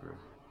mad, bro.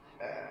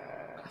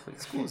 Catholic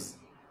schools.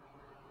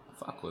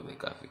 Fuck all the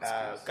Catholic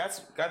schools.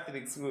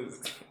 Catholic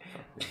schools.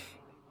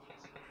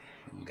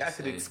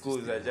 Catholic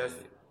schools are just.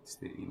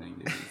 Stay in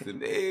the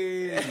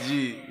hey,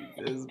 G.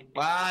 Just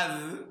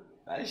pass.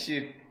 That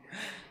shit.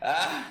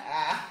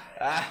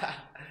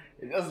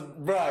 Just,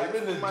 bro,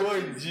 even the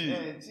joint, G.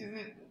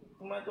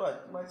 My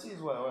cheese,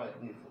 what?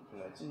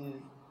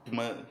 Cheese.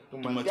 Tomatoes,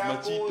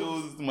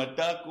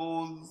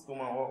 tacos,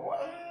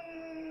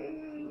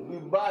 we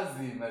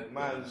buzzing,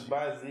 man's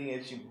buzzing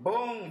and she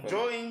bong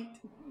joint.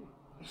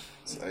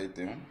 It's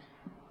item.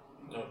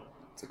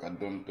 It's like a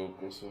dumb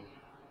talk also.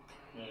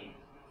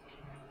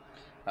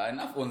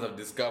 Enough ones have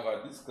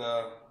discovered this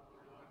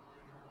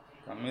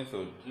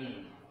method.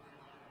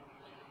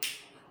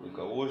 Like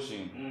a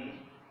washing.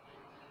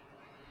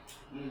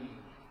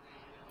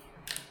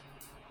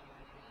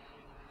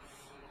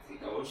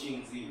 Like a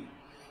washing thing.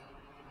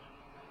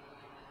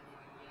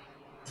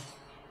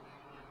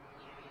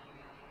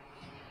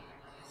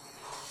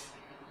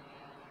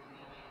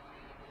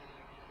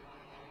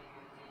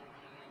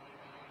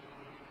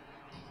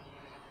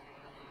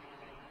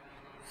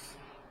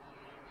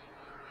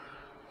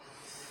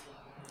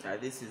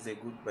 This is a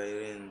goodbye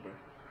rain, bro.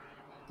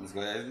 This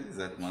is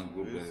that my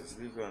group.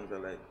 These ones are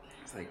like,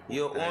 it's like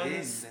your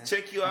own.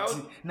 Check you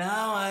out.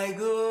 Now I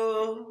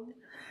go.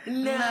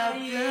 Now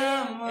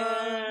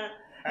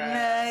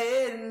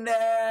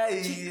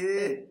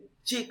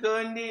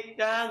Chikondi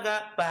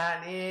kanga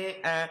pani.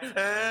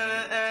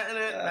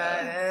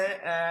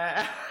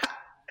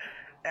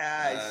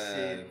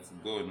 Shit. It's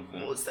good.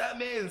 Musa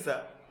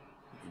Mensa.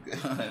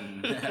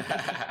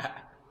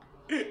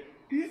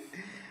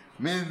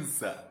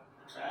 Mensa.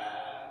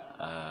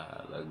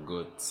 The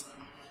goats.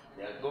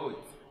 They are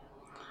goats.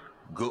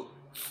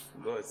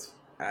 Goats.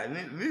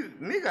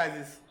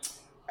 Niggas is.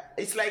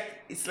 It's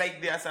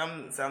like there are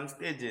some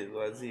stages,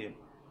 was it?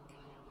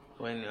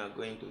 When you are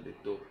going to the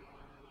top,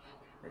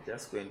 you're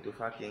just going to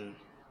fucking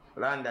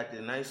land at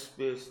a nice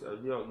space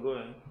as you are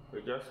going.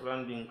 You're just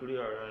landing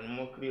clear and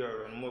more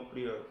clear and more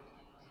clear.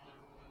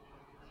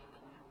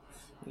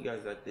 You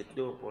guys at the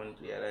top won't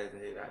realize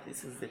that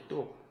this is the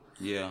top.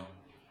 Yeah.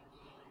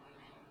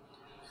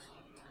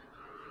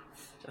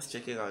 Just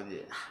checking out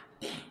there.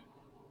 Damn.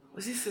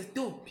 Was this the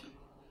top?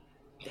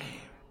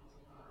 Damn.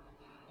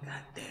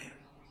 God damn.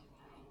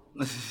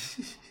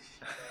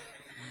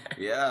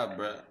 Yeah,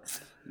 bro.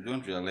 You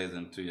don't realize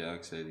until you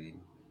actually.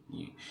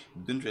 You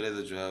don't realize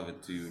that you have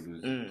it till you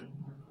lose it.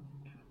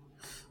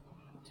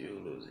 Till you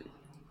lose it.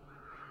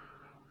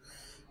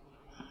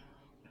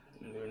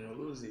 And when you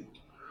lose it,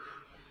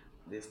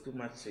 there's too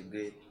much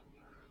regret.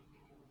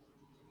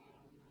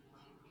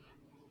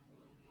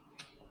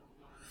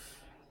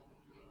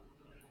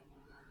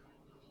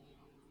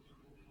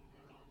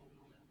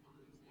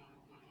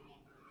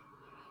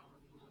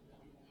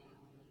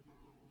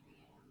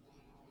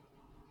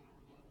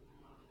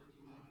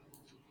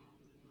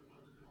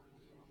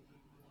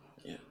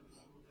 Yeah.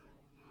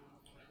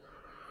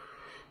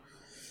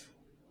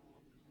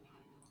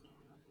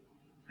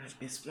 I've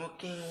been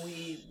smoking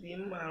weed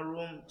in my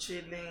room,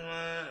 chilling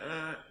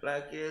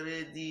like a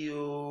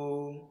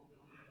radio,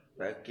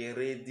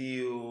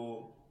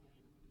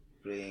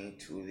 playing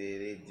to the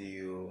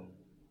radio,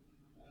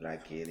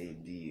 like a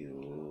radio.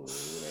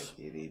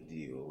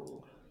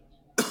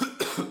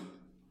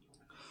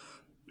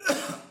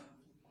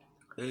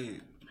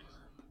 Hey.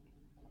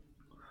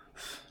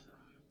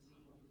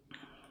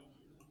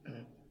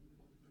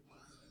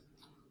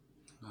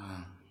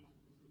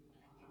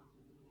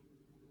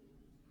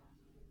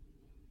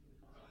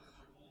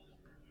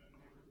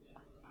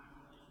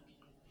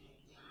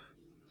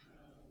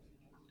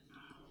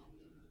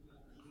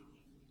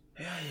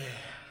 Yeah.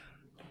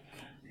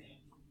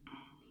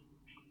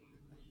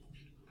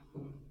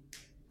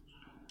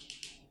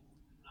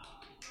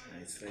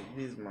 It's like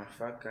these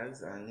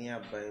motherfuckers are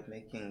nearby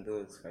making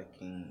those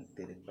fucking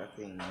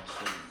telepathing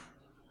machines.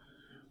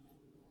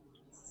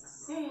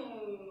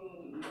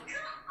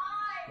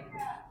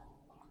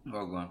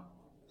 Go on.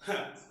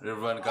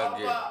 Reverend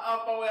Kage.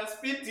 Apa we are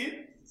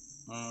spitting?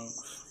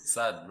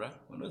 Sad, bro.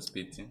 We're not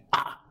spitting.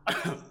 I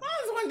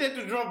just wanted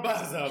to drop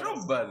bars up.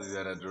 Drop bars, you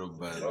gotta drop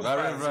bars.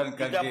 Reverend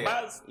Kage.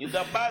 You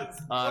got bars.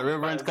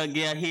 Reverend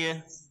Kage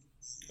here.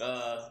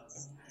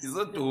 It's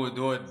not too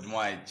hard,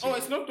 my chick. Oh,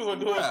 it's not too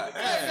hard.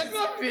 It's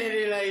not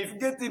really like. It's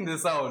getting the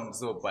sound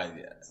so bad.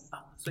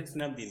 So it's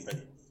not been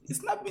bad.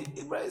 It's not been.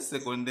 It's a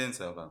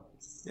condenser, man.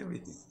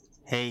 Everything.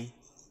 Hey.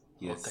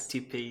 Yes.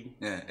 Wakati pain.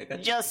 Yeah.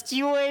 Just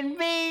you and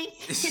me.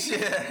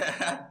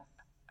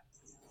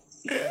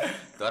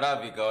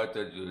 Toravika, I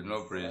told you,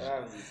 no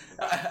pressure.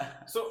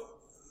 So,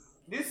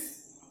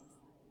 this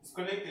is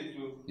connected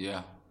to.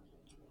 Yeah.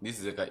 This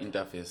is like an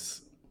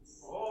interface.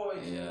 Oh,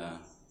 yeah.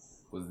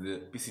 Because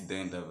the PC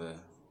doesn't have a.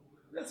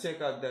 Let's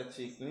check out that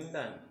chick,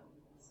 Lindan.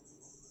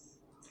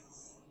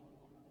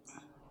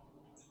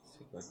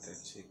 Check out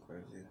that chick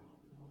right here.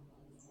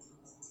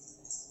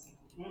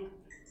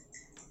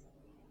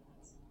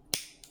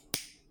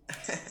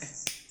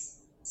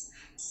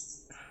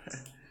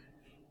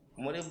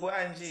 Muri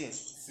bwanji.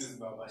 This is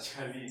Baba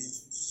Charlie.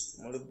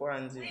 Muri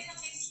bwanji.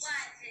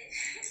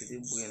 Tiri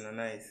bwino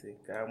nice.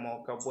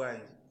 Kamoka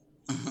bwanji.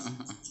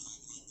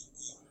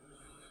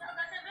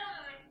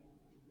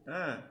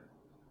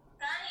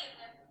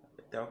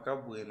 Tauka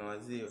bwino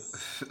wazio.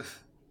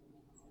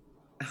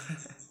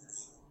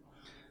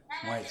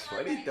 Mais,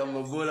 walita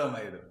mabola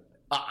mairo.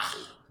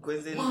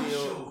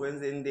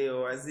 Kwenze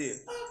ndio wazio.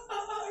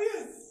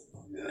 Yes.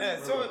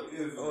 Yeah, so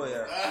oh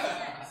yeah.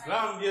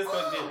 Islam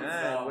yesterday.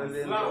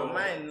 Kwenze ndio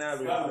mine now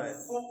right.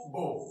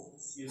 Football.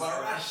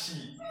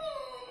 Barashi.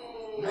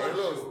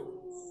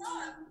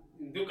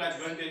 Took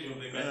advantage of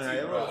the team.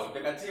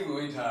 The team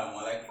went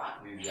home like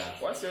fuck this guy.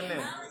 What's your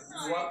name?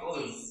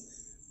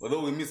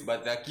 Although we miss,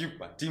 but the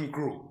keeper, team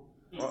crew.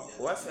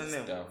 What's your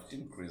name?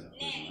 Team crew is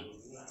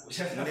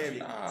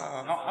Nelly.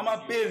 I'm a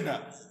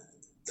painter.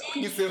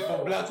 You say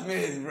for black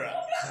men, bro.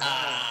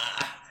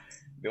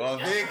 They were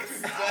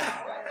vexed.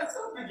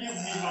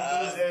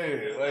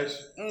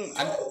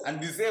 And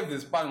they saved the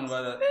span,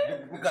 brother.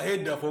 We can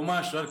head there for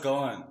man shot, come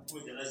on.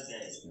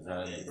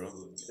 Bro.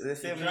 The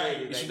same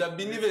It should have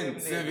been even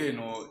 7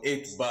 or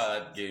 8 bar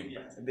that game.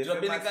 It should have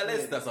been like a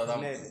Leicester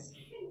Southampton.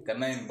 a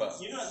 9 bar.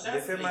 You know,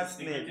 that's The famous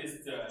the snail. greatest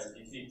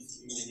defeat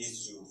in the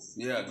history.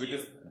 Yeah,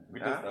 greatest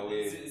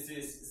away.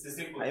 It's a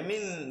simple. I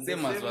mean,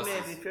 Same the as famous,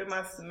 versus. the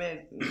famous snail.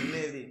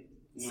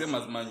 Same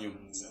as Manu.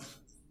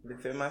 The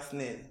famous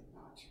snail.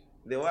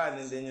 The one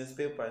in the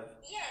newspapers.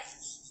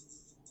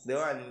 Yes. The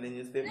one in the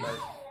newspapers.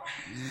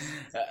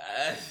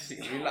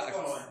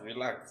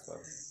 Relax.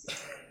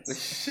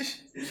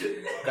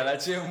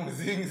 Kalachemu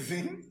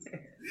zing.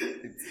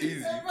 It's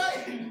easy.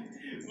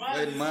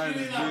 When man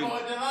is doing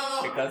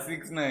like a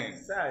 6'9".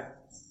 Sad.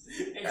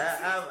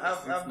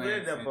 I've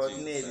read 6'9" about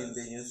teaching, Ned in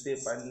the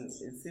newspaper and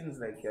it seems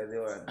like you're the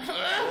one.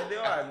 You're the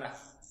one. I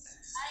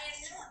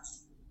am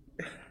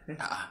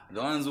not.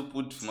 The ones who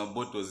put my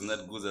bottles in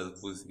that goes as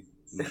pussy.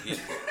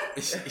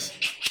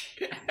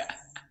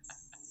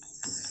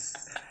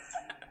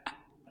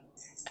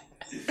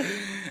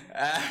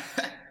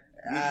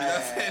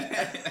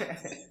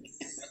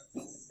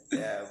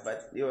 Yeah, but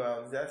I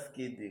was just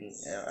kidding.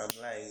 I'm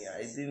lying.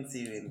 I didn't see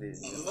you in the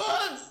newspaper.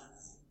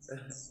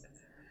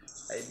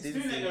 I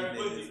didn't see you in the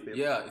newspaper.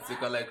 Yeah, it's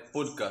like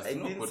podcast. I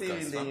No didn't see you in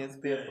podcast. the Huh?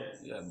 newspaper.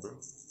 Yeah, bro.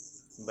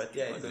 But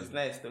yeah, it was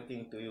nice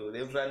talking to you.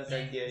 Reverend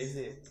Kakia is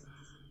here.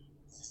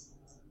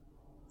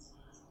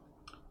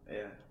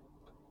 Yeah.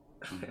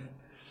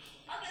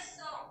 Okay,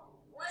 so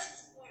what's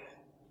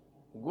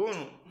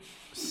Gun.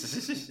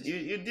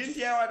 you didn't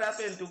hear what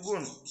happened to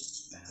Gun?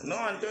 No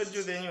one told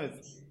you the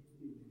news.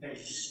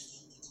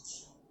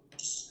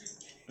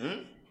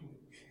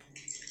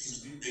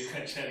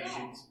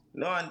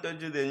 No one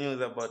told you the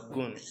news about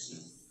Gun.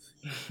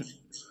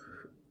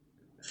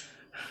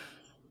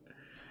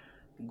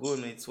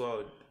 Gun, it's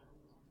wild.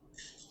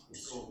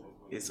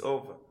 It's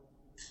over.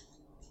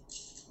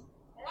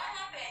 what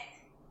happened?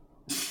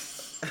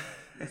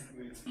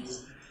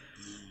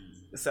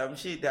 Some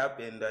shit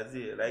happened as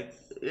it. Like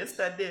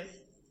yesterday.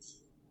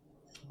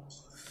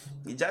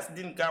 He just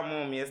didn't come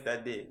home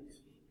yesterday.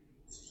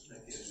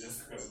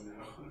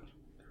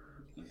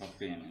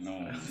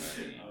 No.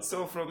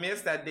 So from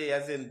yesterday he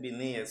hasn't been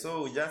here.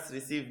 So we just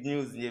received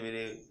news every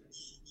day.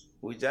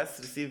 We just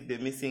received the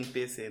missing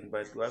person,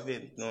 but we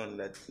haven't known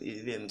that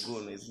even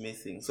Gun is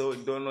missing. So we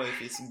don't know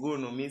if it's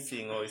Gun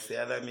missing or it's the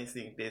other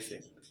missing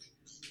person.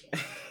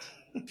 Yeah,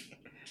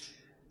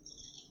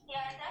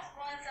 that's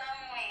going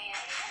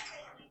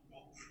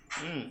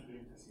somewhere.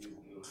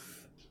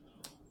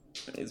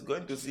 He's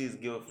going to see his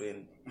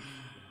girlfriend.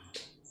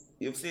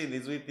 You've seen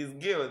he's with his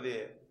girl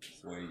there.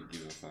 That's why you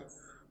give a fuck.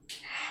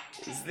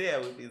 He's there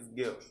with his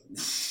girl.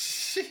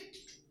 Is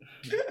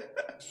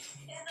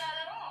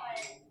that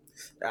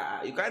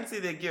on? You can't see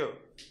the girl.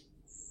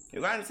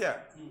 You can't see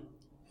her.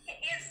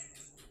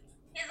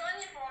 It's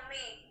only for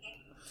me.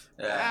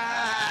 For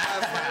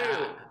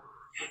you.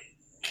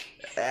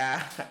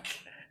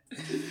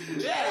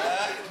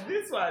 Yeah,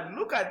 this one.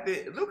 Look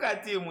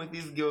at him with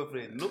his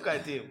girlfriend. Look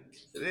at him.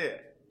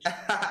 There.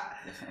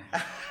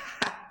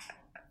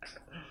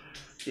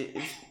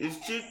 He's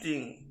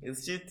cheating.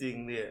 He's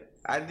cheating there.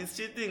 And he's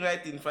cheating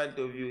right in front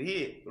of you.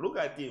 Here, look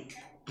at him.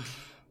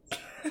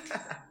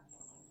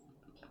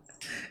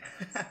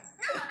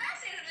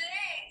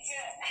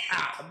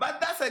 But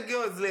that's a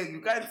girl's leg. You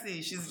can't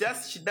see. She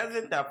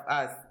doesn't have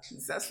ass.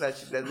 It's just that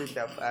she doesn't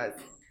have ass.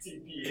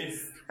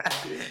 TPS.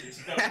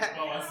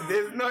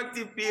 There's no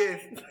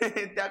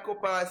TPS. Taco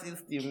power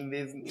system.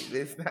 There's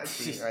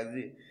nothing as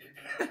it.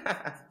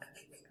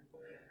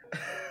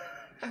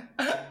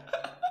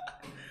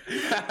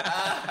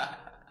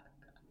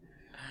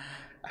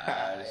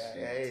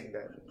 Yeah, ain't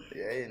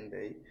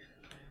that.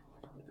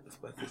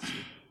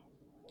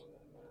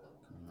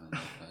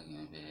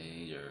 Motherfucking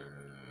Vader.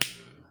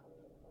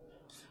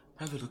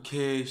 Have a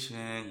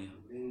location.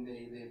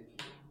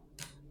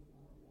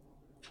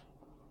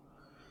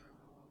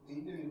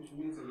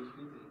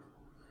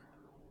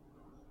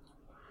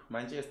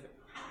 Manchester.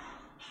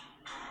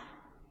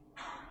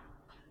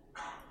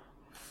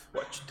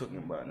 What you talking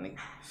about, nigga?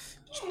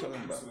 What you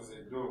talking about?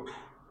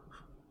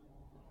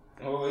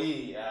 Oh,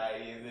 yeah,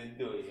 he's a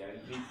door. Yeah,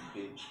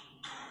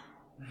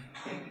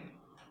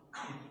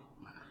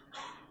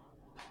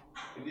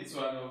 this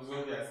one was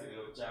obviously a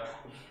little child.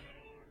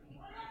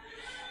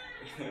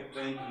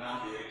 Trying to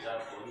now be a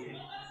child for him.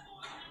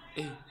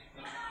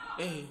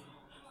 Hey.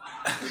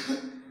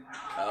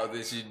 How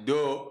did she do?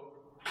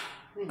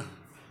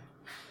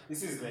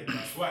 This is like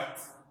what?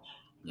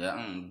 Yeah,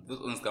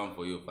 those ones come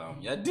for you, fam.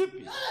 You're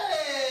deep.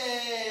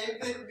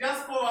 Hey,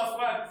 just for us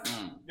what?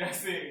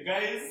 Just say,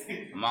 guys.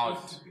 I'm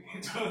out.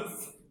 It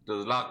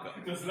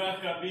was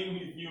Laka being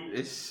with you.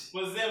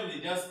 For them, they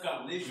just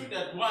come. They shoot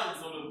at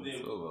once, all of them.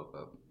 It's over,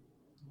 fam.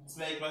 It's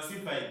like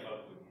pacified,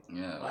 fam.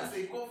 Yeah. Once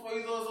they go for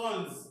you, those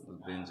ones.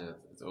 It's dangerous.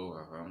 It's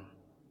over, fam.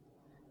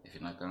 If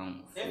you not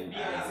come, FBI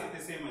is it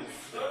the same as?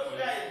 Those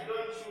guys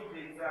don't shoot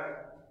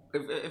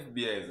exactly.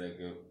 FBI is like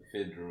a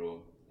federal.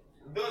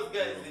 Those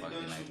guys, they don't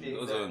shoot exactly.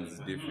 Those ones is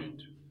different.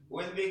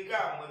 When they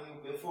come, when you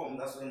perform,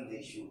 that's when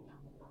they shoot.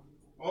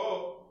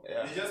 Oh,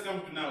 yeah. They just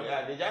come to now.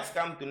 Yeah, they just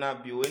come to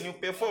nab you when you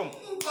perform.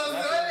 Because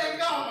when they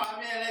come, I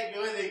mean, like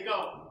when they come,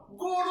 Wow!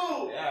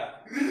 Guru! Yeah.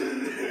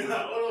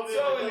 All of them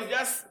So are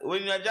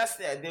when you're just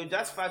there, they'll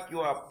just fuck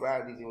you up,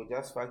 probably. They'll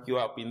just fuck you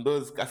up in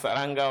those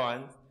Kasaranga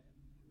ones.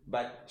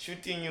 But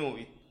shooting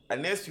you,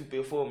 unless you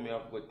perform, you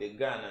have got a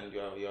gun and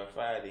you are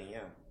firing,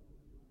 yeah.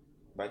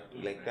 But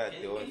like that,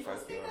 they won't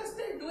fuck you up.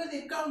 The way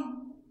they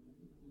come,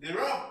 they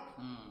rock.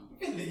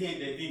 Even the head,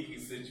 I think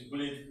is such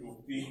bulletproof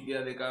thing.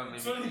 Yeah, they come.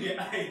 It's only the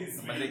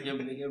eyes. But they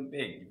can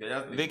beg.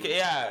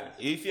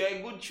 If you're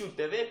a good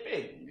shooter, they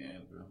pay. Yeah,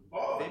 bro.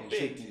 Oh, They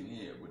pay. Shooting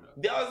here, bro.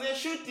 There was a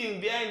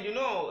shooting behind,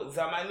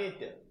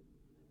 Zamanita.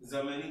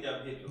 Zamanita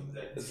I've heard of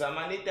that.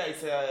 Zamanita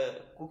is a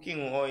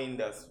cooking oil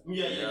industry.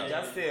 Yeah.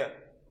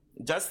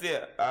 Just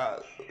there.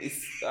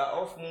 It's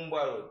off Mumbai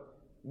Road.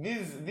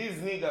 These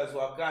niggas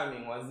were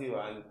coming,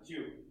 Waziwa, and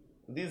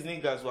these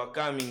niggas were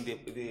coming. They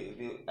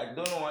I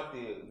don't know what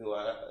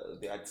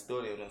they had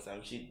stolen or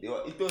some shit.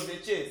 It was a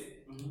chase.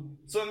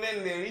 So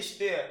then they reached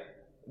there.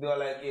 They were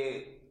like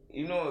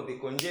the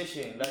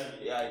congestion.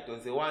 It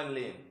was a one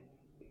lane.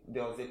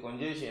 There was a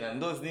congestion,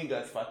 and those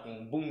niggas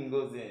fucking boom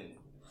those ends.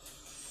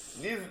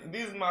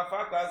 These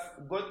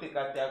motherfuckers got take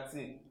a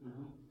taxi.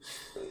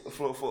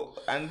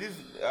 And this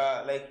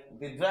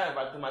the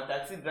driver to my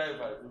taxi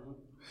driver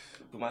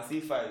to my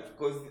C5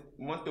 because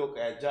motor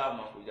kaya jam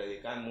they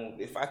can't move.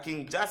 They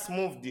fucking just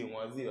moved him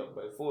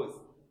by force.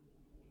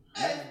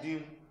 Moved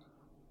him,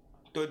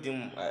 told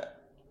him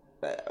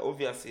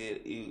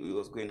obviously he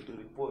was going to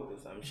report or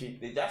some shit.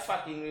 They just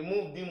fucking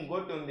removed him,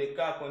 got on the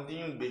car,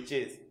 continued the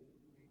chase.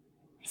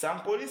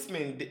 Some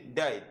policemen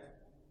died.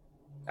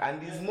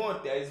 And his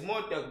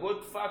motor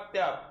got fucked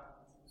up.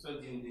 So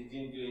they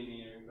didn't do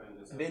any refund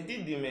or something? They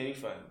did him a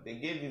refund. They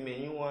gave him a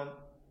new one.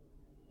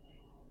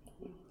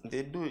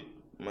 They do it,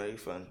 my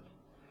refund.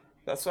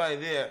 That's why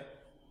they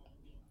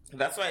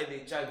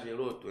charge a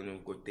lot when you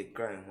go take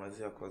crime,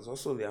 because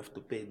also they have to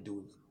pay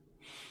dues.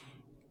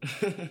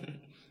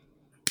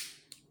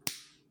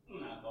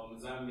 From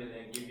Zambia,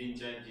 they're giving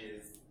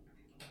charges.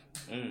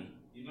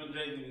 You don't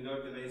drive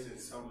without a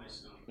license, how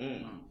much now?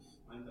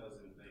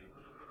 1,000.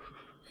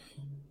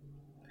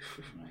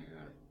 My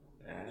God.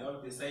 They have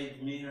the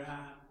side mirror.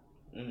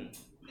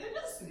 They're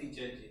just silly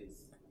charges.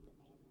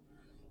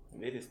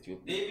 Very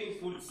stupid. They even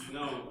put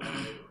now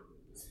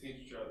speed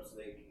traps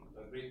like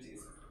the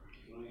greatest.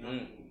 You have to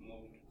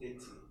move 30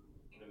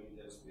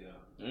 kilometers per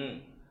hour.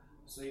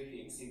 So if you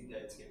exceed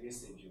that, a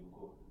message will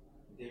go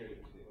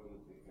directly on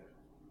the car.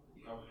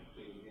 You have to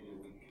pay within a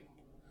week.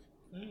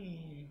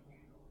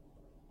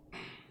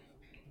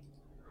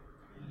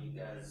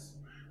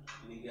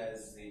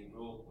 Niggas, they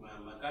broke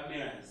my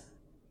cameras.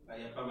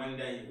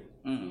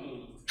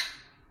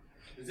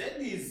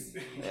 Zeddies.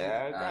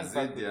 Yeah,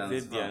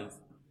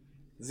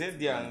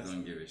 Zedians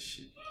don't give a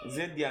shit.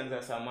 Zedians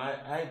are some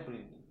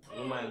hybrid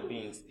human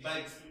beings.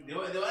 But the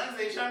ones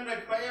they shot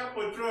like fire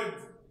patrolled,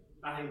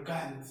 you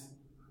can't.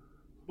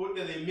 But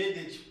they made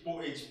a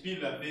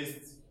pillar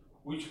vest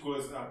which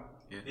goes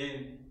up. Yeah.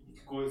 Then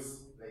it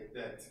goes like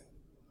that.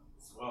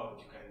 It's wow,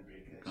 you can't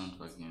break that. Can't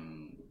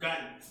fucking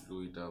Can't.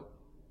 do it up.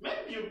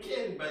 Maybe you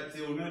can, but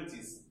they will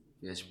notice.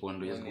 Yeah,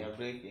 Chipondo, When they are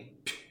breaking.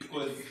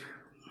 Because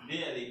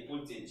there they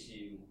put a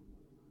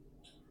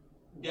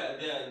they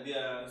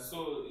are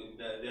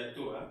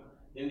two,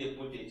 then they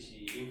put a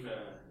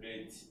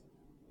infrared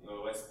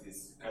what's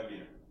this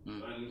camera,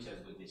 one which has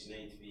got a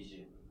night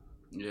vision.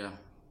 Yeah.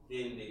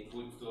 Then they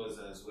put those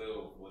as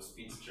well for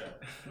speed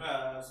trap.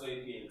 So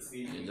if you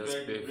exceed, You you just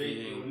try to pay break,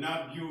 fee. they will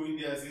nab you in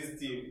their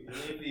system. And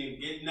if you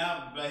get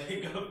nabbed by the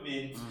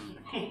government,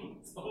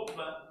 it's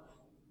over.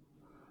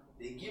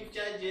 They give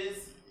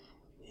charges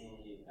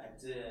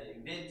at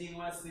invading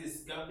what's this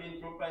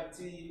government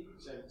property.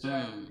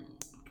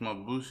 My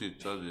bullshit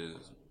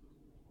charges.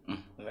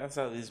 That's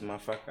how these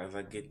motherfuckers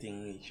are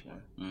getting rich,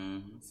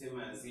 man. Same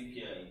as if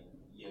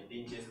you're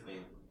being chased by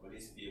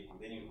police vehicle,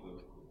 then you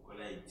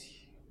collide.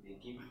 They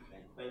give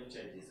like 5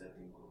 charges, I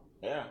think.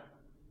 Yeah.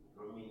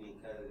 Roaming a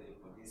car,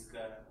 a police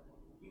car,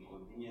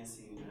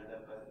 inconveniencing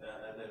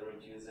other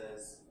road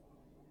users.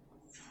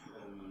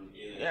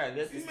 There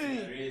are too many.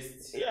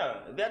 Arrest. Yeah,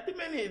 there are too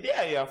many.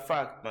 There you are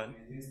fucked, man.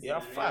 You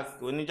are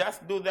fucked. When you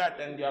just do that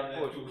and you are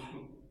caught.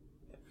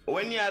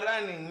 When you are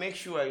running, make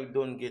sure you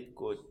don't get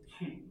caught.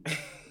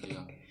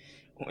 Yeah.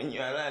 When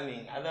you are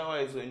running,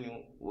 otherwise when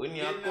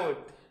you are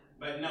caught.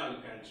 But now you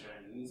can't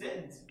run.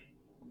 Instead,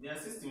 their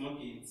system,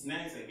 okay, it's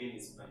nice again,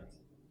 it's bad.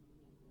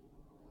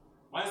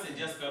 Once they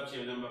just capture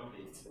your number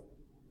plate,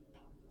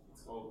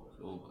 it's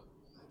over.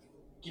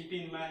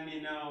 Keeping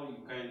money now,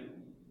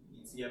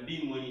 you're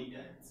being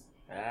monitored.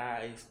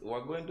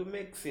 We're going to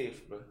make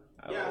safe, bro.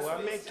 Yeah, we're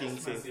so making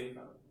just safe.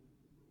 safer.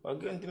 We're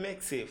going to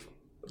make safe.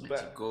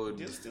 But Good.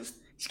 just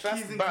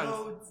trust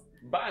banks.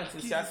 Banks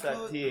is just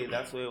at here.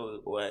 That's where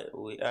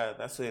we are.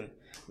 That's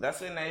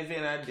when I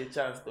even had the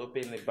chance to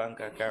open a bank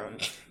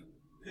account.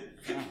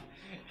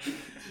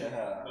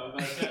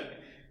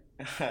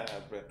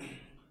 Bro.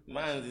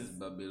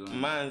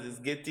 Man's is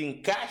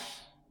getting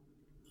cash.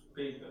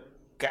 Paper.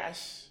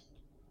 Cash.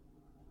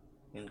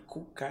 And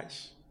cook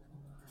cash.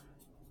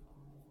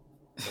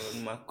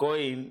 On my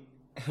coin.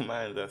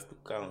 Man has to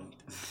count.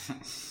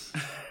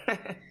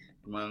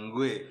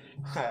 Mangwe.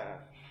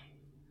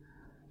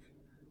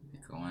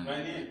 Come on.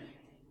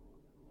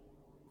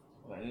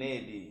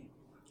 Vanedi.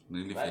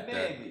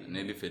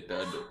 Nearly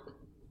fetado.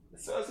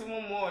 So si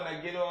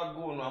mumuona gero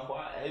waguno hapo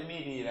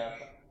Emily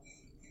hapa.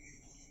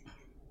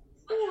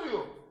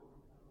 Huyo.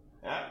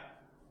 Ha?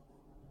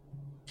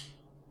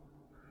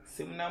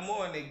 Si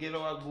mnamuone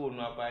gero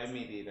waguno hapa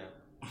Emily hapa.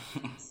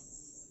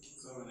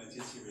 So na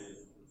chichi wewe.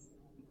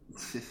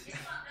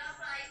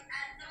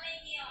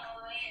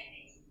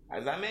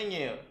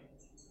 Azamenyeo.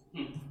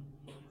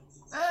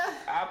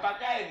 Apa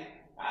kai?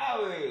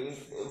 Awe,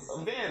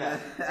 mbera.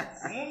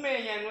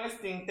 Mumenya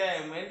wasting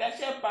time.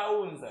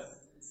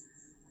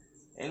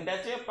 Enda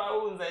chepa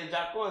unza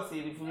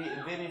ijakosi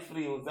very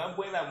free.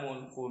 Uzabwela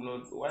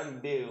kuno one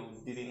day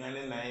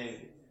udiringane na yeye.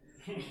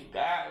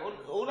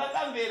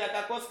 Unakambera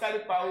kakosi kali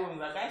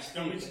paunza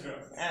kashika.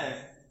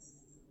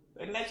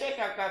 Enda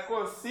cheka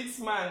kakosi 6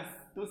 months,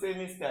 2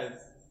 semesters.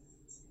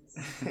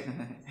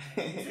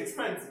 6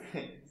 months.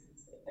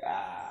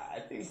 I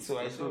think so.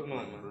 I don't know,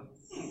 man.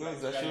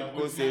 Those are short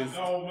courses.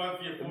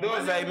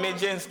 Those are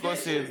emergency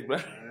courses, bro.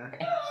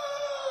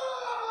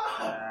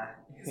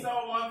 Because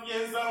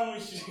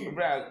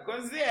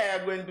they are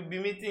going to be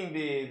meeting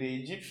the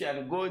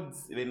Egyptian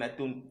gods. So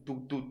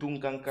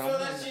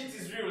that shit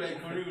is real,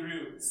 like for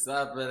real.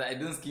 Stop, but I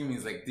don't scheme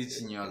is like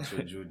teaching you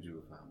actual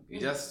juju, fam. You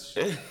just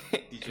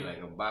teach you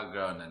like a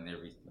background and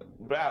everything.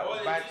 Bro,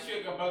 but teach you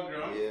like a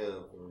background? Yeah,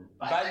 bro.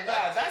 But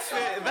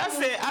that's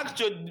the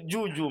actual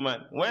juju,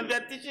 man. When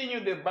they're teaching you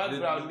the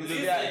background,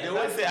 they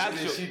won't say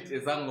actual. Shit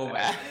is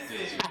angoma.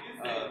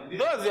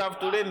 Those you have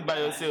to learn by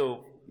yourself.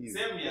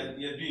 Same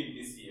you're doing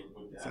this year.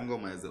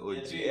 Sangoma is the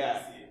OG. Yeah.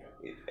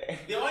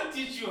 They won't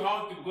teach you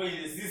how to go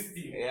in the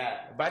system.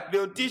 Yeah. But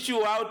they'll teach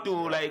you how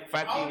to like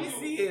fucking.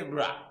 BCA,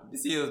 bro.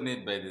 BCA was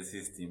made by the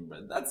system,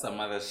 bro. That's some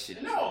other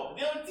shit. No,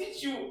 they'll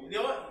teach you.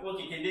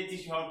 Okay, can they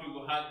teach you how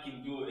to hack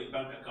into a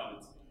bank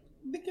account?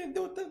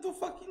 They'll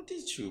fucking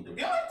teach you, bro.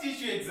 They won't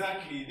teach you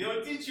exactly. They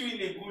will teach you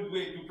in a good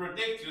way to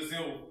protect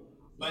yourself.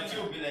 But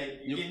you'll be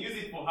like, you can use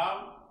it for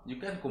harm. You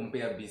can't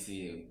compare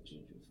BCA with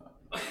Juju, fam.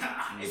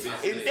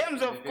 In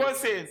terms of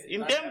courses,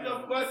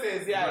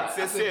 yeah, it's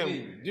the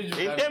same. In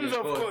terms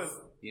of course.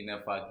 In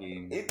a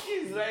fucking. It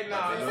is right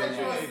now.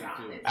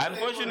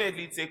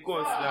 Unfortunately, it's a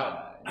course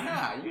now.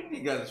 Nah, you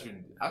niggas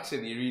should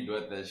actually read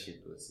what that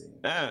shit was saying.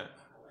 I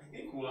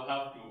think we'll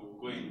have to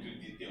go into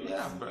details.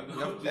 Yeah, bro. You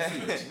have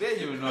to see. Then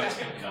you know what I'm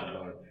talking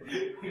about.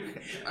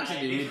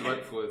 Actually read what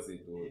course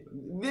it was.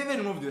 They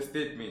even moved the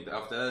statement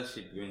after that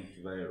shit went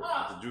viral.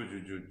 It's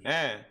Juju.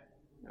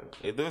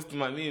 Those two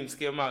my memes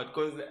came out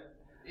because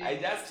I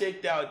just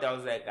checked out. I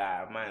was like,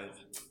 man,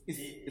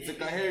 it's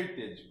like a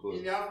heritage course.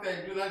 Even after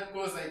I do that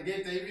course, I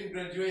even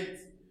graduate.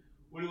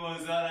 Only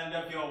ones that end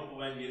up here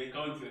and you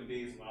count your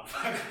days,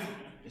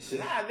 motherfucker.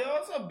 Nah, they'll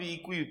also be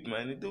equipped,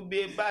 man. It will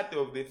be a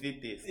battle of the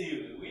fittest.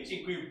 Which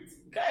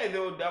equipped? Guys, they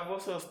would have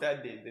also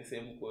studied the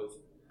same course.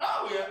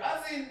 Oh, yeah,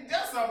 as in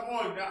just some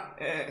more now.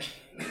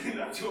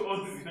 Not your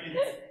own.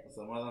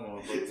 Some other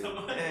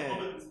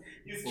motherfuckers.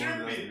 You're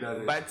stripping.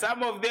 But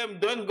some of them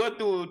don't go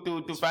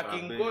to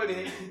fucking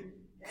college.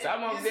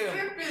 Some of them.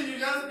 Stripping, you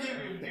just give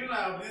him. Do you not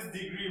have this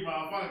degree,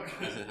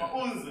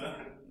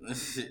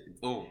 motherfucker?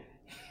 Oh.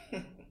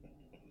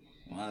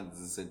 Man,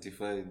 it's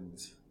certified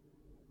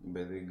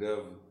by the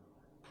government.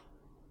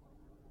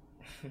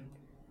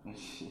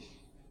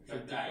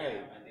 But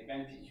they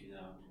can't teach you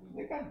that.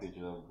 They can't teach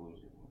you that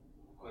bullshit.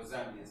 Because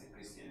Zambia is a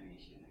Christian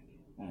nation.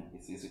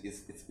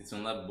 It's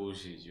on that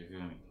bullshit, you feel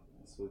me?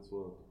 That's what it's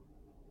for.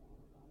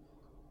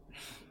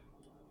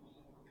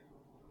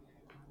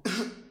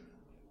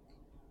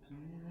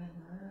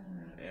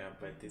 Yeah,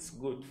 but it's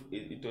good.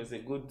 It was a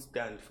good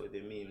stand for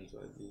the memes,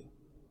 was it?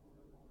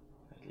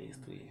 At least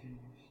we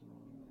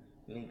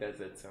niggas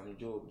had some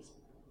jobs.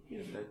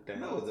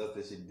 That was just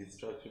a shit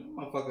distraction.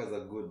 Motherfuckers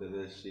are good at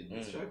that shit.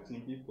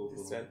 Distracting people.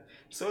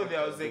 So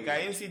there was like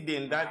an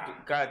incident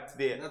that cut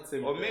there.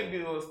 Or maybe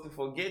it was to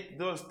forget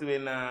those two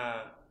in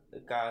that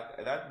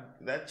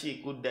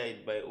chick who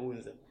died by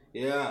Unza.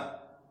 Yeah.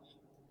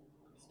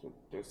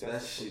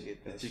 That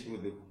shit. The chick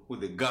who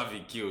the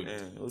Gavi killed.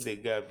 Who the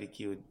Gavi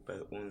killed by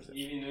Unza.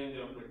 Even when they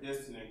were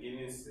protesting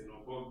against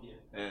xenophobia.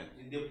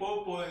 The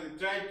Popo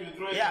tried to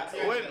throw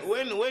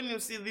it. When you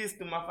see these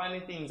two funny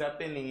things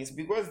happening, it's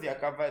because they are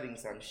covering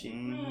some shit.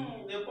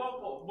 The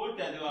Popo, but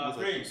they were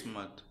afraid.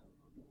 Smart.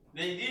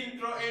 They didn't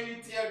throw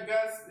any tear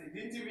gas. They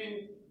didn't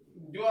even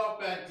do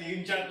up at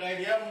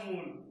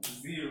Inchakariamun.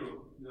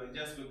 Zero. They were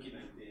just looking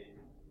at them,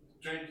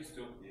 trying to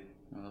stop them.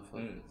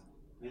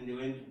 When they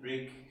went to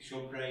break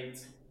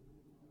ShopRite,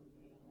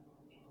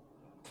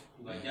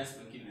 they were just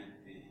looking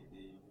at the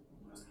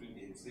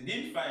students. They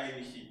didn't fire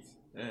any shit.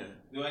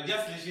 They were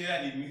just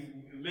literally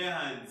with bare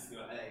hands. They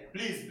were like,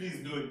 please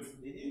don't.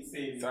 They didn't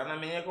say anything. There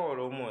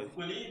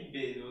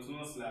was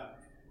no slap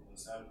or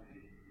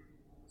something.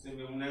 So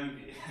we were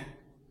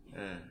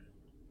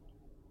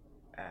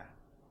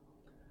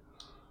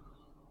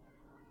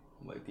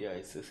But yeah,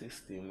 it's a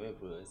system,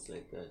 bro. It's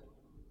like that.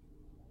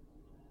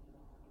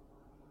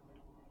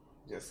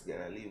 Just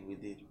gotta live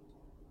with it.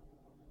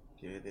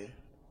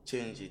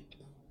 Change it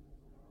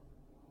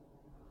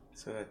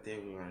so that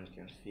everyone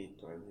can fit.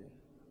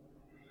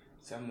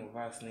 Some of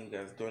us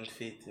niggas don't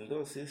fit in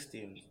those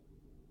systems.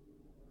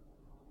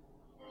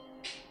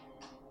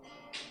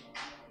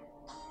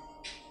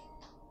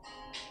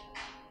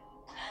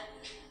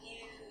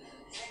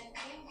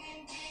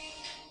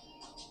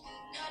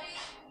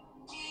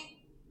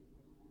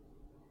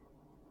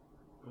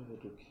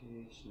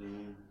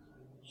 Education,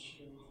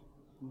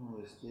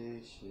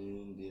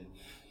 molestation, yeah.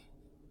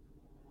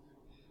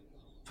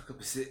 Fuck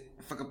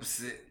up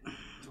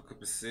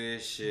a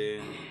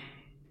session.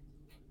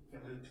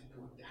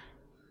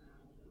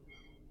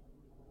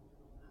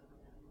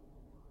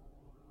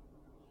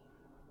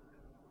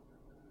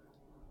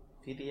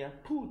 Fidia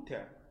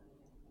puta.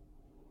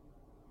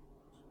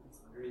 It's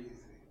crazy.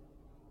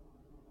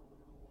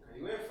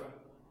 UEFA.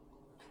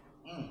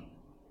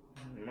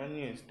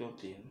 Money is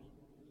stopping.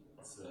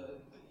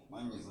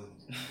 Money is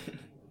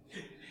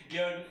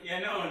You're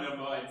now on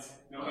number what?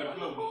 Number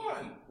 12.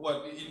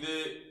 What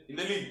in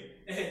the league?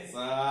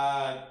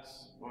 Sad.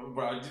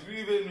 Bro, did we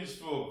even reach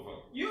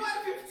 12? You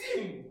are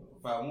 15.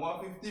 I'm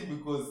 15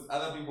 because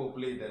other people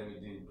played and we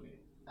didn't play.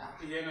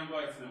 You're number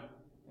what now?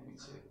 Let me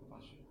check. I'm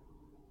not sure.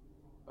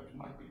 But it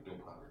might be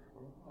top half.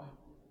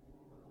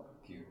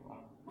 Fuck you,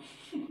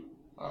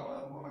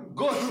 man.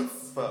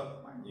 Goats, fam.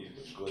 Man, you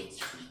the goats.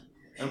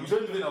 And we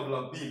don't even have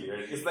Labili,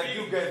 right? It's like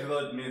you guys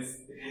without Miss.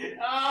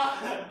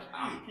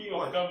 King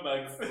of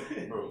comebacks.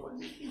 Bro, what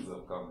is kings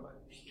of comeback?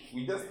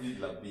 We just need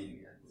Labili.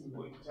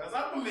 Yeah,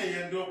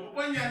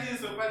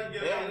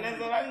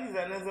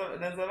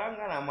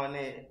 Nezolanga na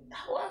money.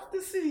 We have to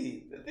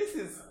see. This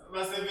is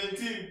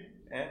 17.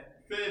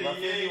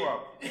 Very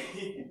well.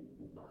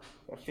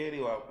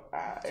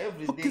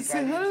 Every day. Okay,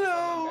 say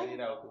hello.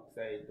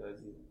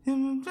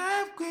 I'm a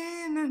drive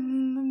queen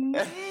and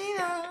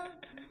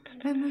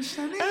and the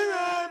sunny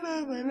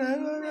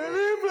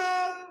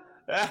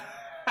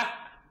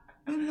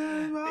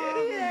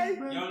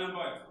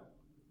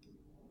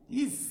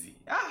Easy.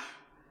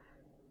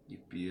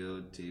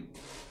 EPL table.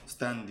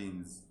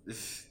 Standings.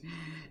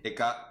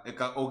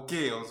 Eka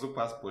okay also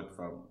passport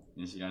fam.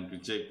 And she can to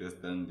check the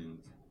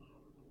standings.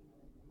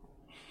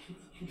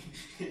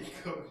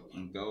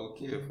 Eka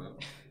okay fam.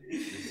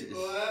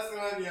 Oh, that's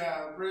when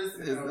you're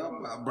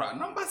pressing. Bro,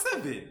 number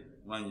 7.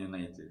 Man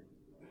United.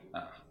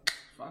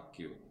 Fuck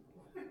you.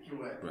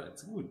 Bro,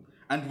 it's good.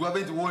 And we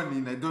haven't won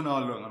in I don't know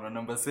how long on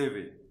number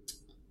 7.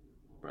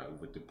 Bro,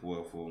 with the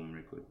poor form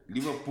record.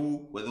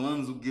 Liverpool were the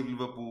ones who gave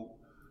Liverpool.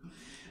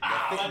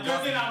 I'm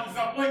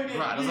disappointed.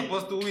 Bro, they're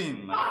supposed to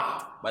win, man.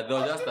 But they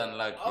were just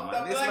unlucky,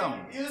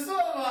 man. You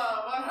saw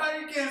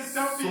Hurricanes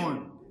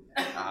jumping.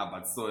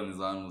 But Son is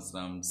almost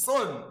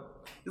Son!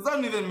 He's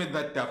not even made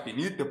that tap in.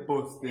 He hit the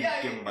post, then he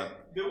came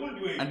back. They won't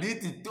do it. And he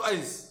hit it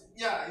twice.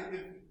 Yeah.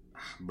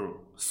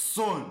 Bro,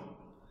 Son!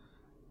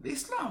 They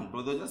slammed,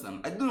 bro. They're just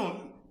I don't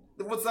know.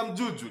 There was some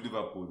juju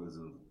Liverpool as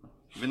well.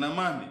 Even a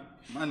Mane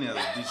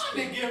has dished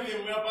them.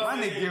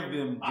 Mane gave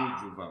them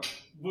juju, fam.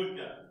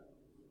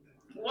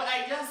 Well,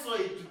 I just saw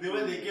it the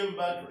way they came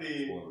back. The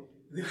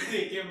way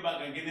they came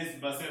back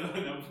against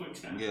Barcelona.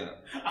 Yeah.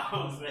 I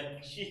was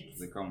like, shit.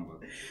 They come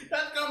back.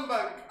 That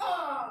comeback.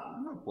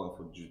 Not poor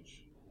for juju.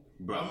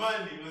 Bro.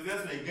 Man, it was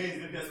just like, guys,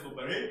 let us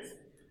cooperate.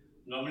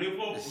 I'm looking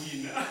for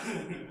win.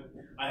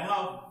 I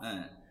have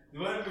the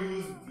one who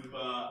used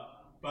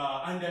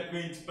under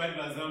 20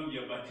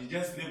 Zambia, but he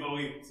just never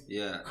worked.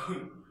 Yeah.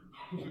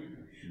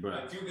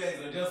 But you guys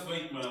are just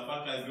white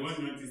motherfuckers. They won't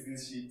notice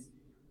this shit.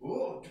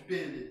 Oh, to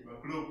pay my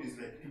club is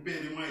like to pay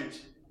the match.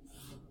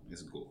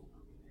 Let's go.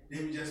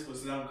 Let me just go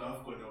slam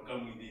Kafka, I'll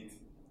come with it.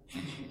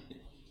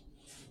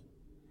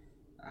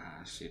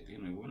 Shit, you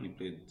know, we only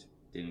played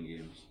 10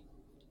 games.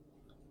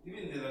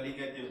 Even the La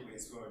Liga table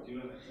is scored, you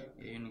know that?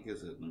 Yeah,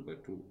 niggas at number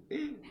 2.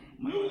 Hey,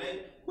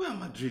 where are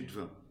Madrid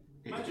from?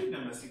 Madrid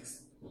number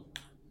 6.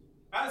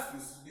 Us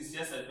is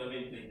just that we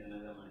haven't played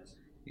another match.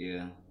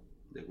 Yeah,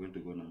 they're going to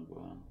go number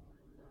 1.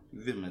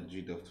 Even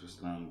Madrid after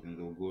slam, then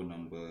they'll go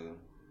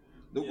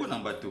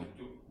number 2.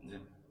 Yeah.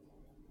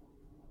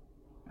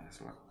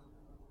 That's luck.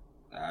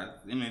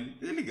 You know,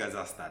 the league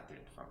has started.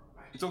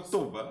 It's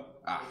October.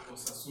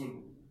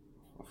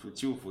 For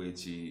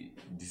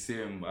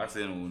December,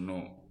 Arsenal will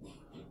know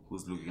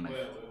who's looking at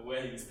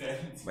where you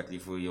stand. But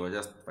if you were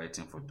just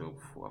fighting for top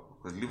 4,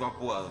 because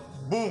Liverpool has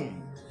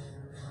boomed.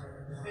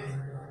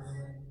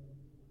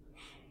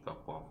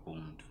 Liverpool have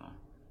boomed, man.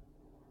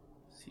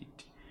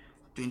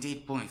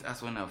 28 points,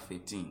 that's when I have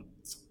 13.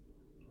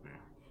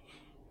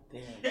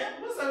 Damn. Yeah,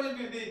 what's happened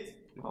with it?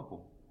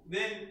 Liverpool.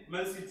 Then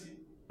Man City.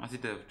 Man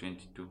City have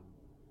 22.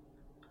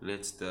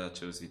 Leicester,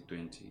 Chelsea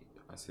 20.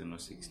 Arsenal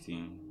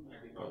 16.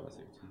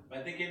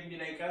 But they can be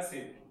like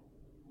Arsenal.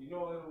 You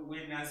know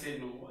when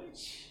Arsenal,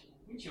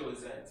 which year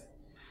was that?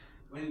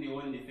 When they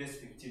won the first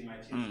 15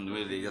 matches.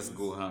 Where they just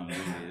go ham. They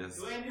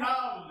went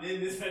ham, then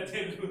they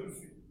started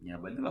losing. Yeah,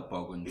 but Liverpool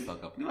are going to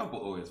fuck up. Liverpool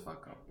always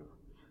fuck up.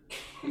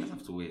 You just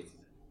have to wait.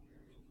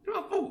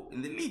 Liverpool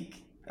in the league,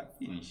 they're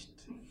finished.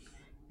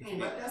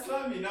 But that's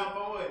what I mean now,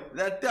 power.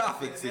 They're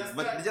tough,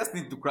 but they just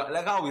need to crack.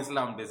 Like how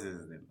Islam does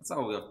it. That's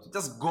how we have to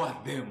just go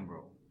at them,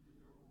 bro.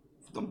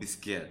 Don't be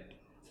scared.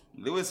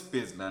 They were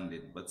space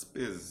landed, but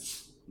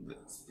space,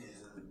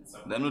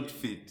 they're not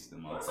fit.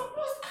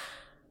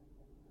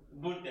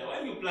 But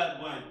when you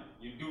plug one,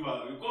 you do you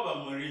cover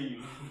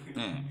Mourinho.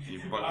 You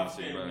pack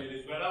it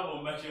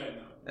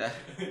back.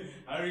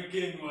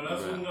 Hurricane,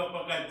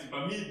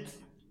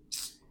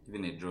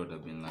 Even a draw would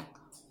have been like.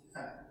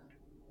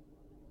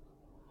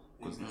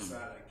 Because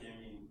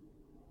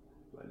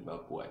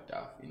Liverpool are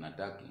tough in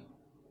attacking.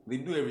 They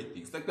do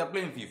everything. It's like they're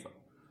playing FIFA.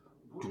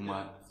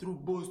 Through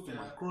balls to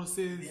my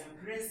crosses. They are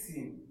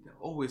pressing. They're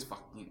always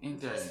fucking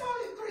entering. That's how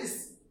they press.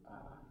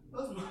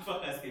 Those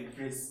motherfuckers can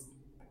press.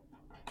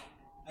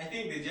 I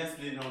think they just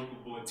learn how to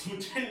board through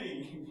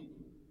training.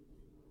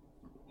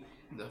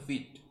 They're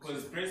fit.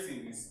 Because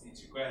pressing it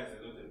requires a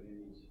lot of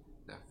energy.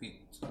 They're fit.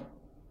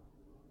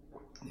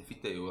 The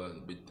fitter you are, the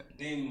better.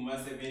 Then in my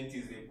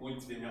 70s they put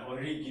them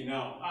Origi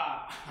now.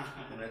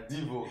 And a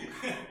Divo.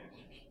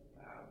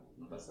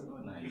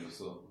 Barcelona, you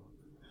so.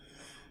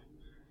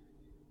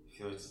 If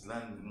you're just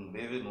landing,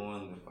 they even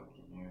won the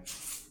fucking year.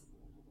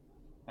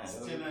 That's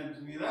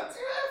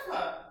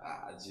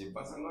UEFA.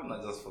 Barcelona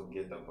just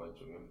forget about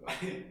UEFA.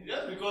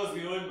 Just because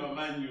we own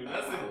Man U,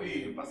 that's the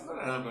thing.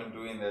 Barcelona are not going to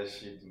win that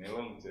shit in a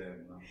long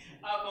time now.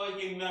 How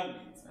about you can nab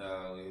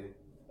it?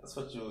 That's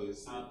what you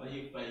always say. But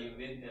if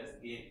Juventus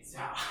get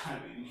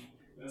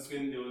that's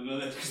when they will know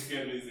that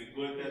Cristiano is a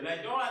goat. And I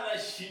don't want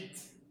that shit.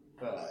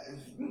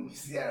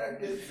 Sierra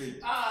gets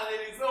it. Then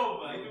it's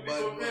over. It will be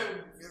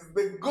confirmed. It's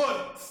the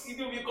goat. It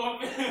will be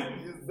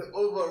confirmed. It's the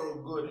overall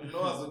goat.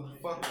 No one's going to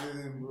fuck with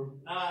him, bro.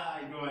 I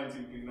don't want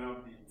him to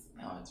nab it.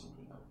 I want him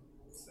to nab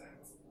it.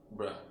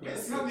 Bruh.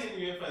 Guess how many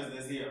UEFAs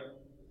does he have?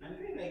 I'm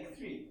doing like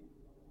 3.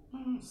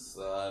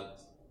 Sad.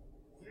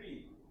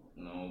 3.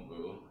 No,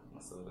 bro. I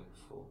said like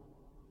 4.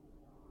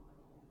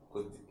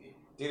 Because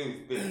dealing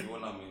with Spain, he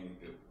won how many?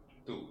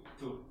 2.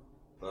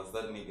 Plus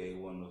that nigga he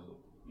won also.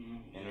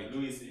 And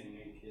Luis Enrique.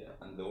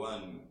 Yeah, and the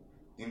one,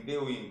 didn't they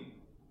win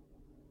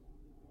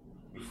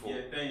before?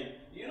 Yeah, time.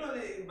 You know,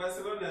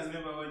 Barcelona has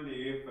never won the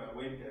UEFA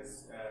when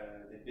as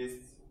the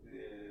best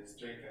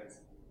strikers.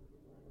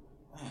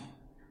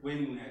 When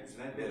we had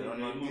Zlatan,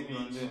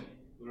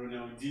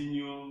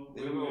 Ronaldinho,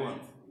 they never won.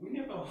 We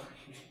never won.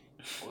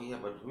 Oh yeah,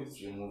 but we used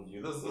to remove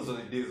you. Those are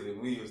the days when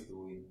we used to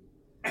win.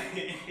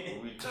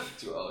 We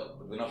chucked you out.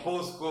 But when a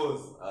post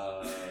scores,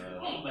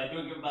 but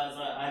talking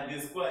about at the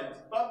squad,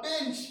 per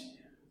bench.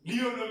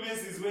 Lionel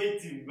Messi is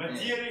waiting, but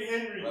Thierry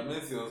Henry. But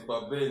Messi was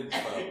per bench,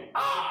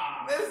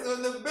 Messi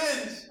on the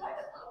bench.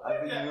 I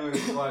think you know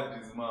his squad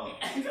is mouth.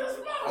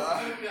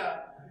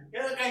 The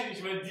other kind of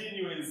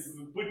Madinho is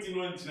putting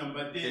on to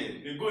number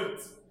 10, the GOAT.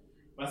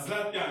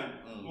 Zlatan,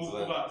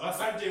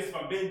 Sanchez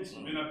for bench,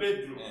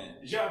 Pedro,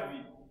 Xavi.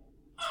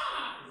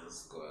 The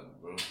squad,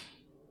 bro.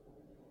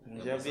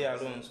 Xavi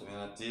Alonso.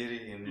 Thierry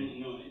Henry.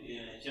 No,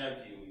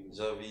 Xavi.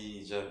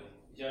 Xavi.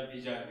 The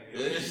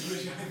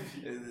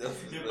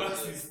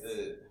passes.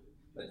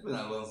 But even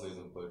Alonso is a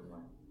good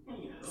man.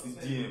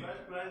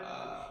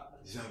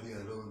 Xavi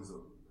Alonso.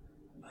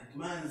 But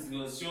man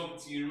was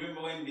shocked. You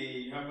remember when they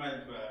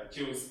hammered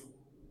Chelsea?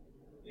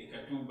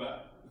 Katuba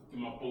to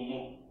Mapomo.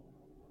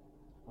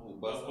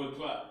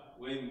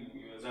 When he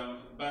was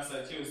Barca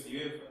Chelsea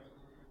UEFA.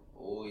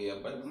 Oh yeah,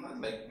 but it's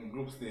not like in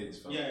group stage.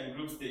 Yeah, in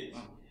group stage.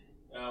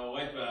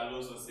 What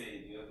Alonso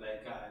said, he was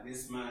like,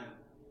 this man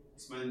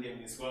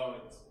name is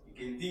wild.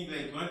 You can think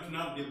like you want to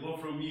nab the ball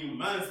from him.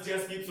 Man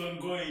just keeps on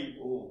going.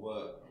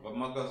 Oh, but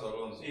Marcus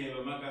Alonso. Yeah,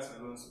 but Marcus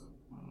Alonso.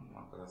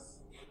 Marcus.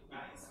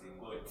 Nice, they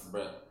got.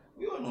 Bruh,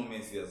 we all know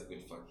Messi has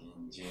good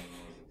fucking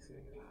GMOs,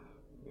 etc.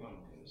 We all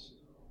know that shit.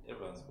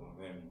 Everyone's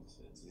confirming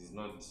that he's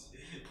not.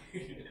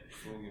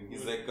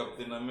 He's like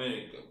Captain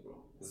America, bro.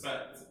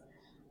 But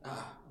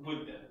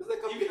he's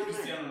like Captain even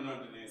Cristiano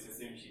Ronaldo is the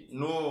same shit.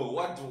 No,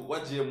 what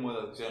GMO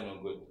does Cristiano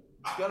got?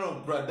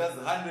 Cristiano, bro, does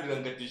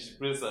 100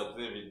 press ups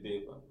every day,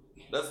 bro.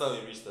 That's how he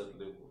reached that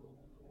level.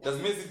 Does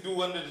Messi do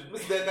 100?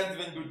 Messi can't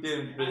even do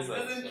 10 press ups.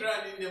 Doesn't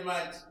run in the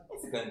match.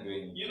 Messi can't do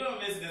anything. You know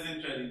Messi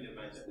doesn't run in the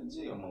match.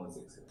 GMO was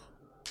excellent.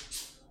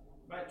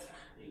 But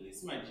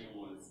it's my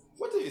GMOs.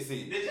 What do you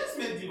say? They just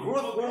made him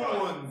growth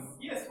hormones.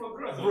 Yes, for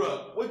growth.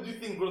 Bro, what do you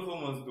think growth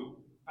hormones do?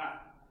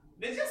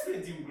 They just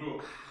made him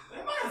grow. The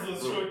man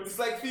was short. It's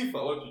like FIFA.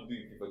 What you do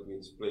if FIFA to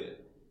each player?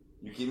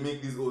 You can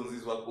make these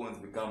work owns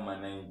become my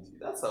 90.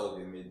 That's how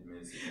they made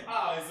Messi.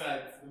 It's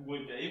that.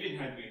 But even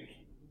Hardwick.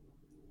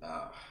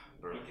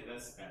 Bro. Okay,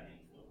 that's talent.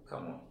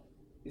 Come on.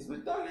 It's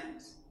with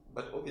talent.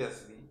 But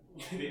obviously,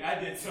 they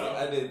added some.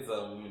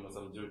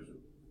 Some juju.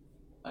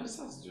 And it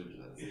sounds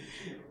juju.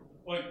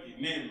 Okay,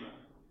 Neymar.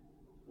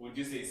 Would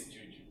you say it's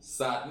juju?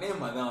 Sad.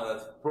 Neymar now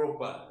that's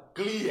proper,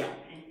 clear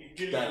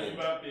talent.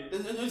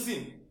 You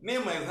see,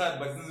 Neymar is hard,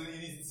 but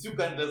you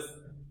can just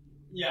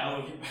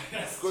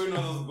scoring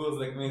all those goals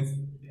like Messi.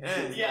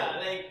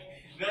 Yeah, like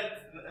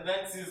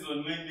that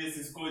season when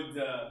Messi scored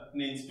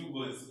 92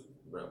 goals.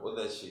 Bro, what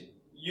that shit?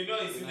 You know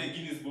it's in the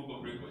Guinness Book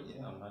of Records.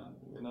 Yeah, man.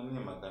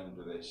 Neymar can't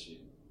do that shit.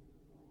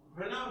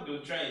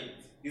 Ronaldo tried.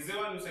 He's the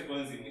one who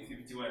seconds him with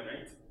 51,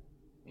 right?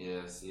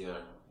 Yes, yeah.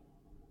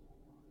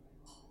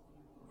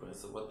 But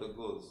it's about the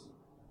goals.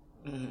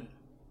 And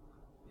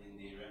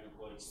they ran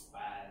coach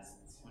Spurs.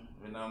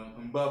 When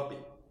I'm Mbappe,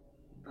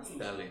 that's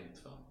talent,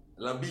 fam.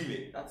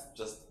 Labile, that's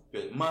just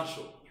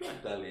Marshall, pure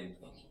talent,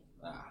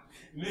 fam.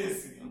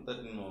 Messi.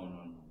 No.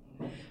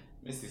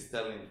 Messi's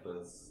talent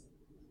was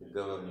the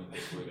government.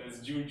 That's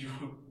Juju.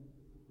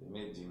 They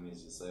made him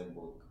as a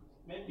cyborg.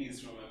 Maybe he's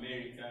from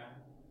America.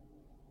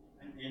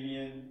 An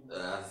alien.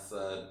 That's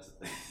sad.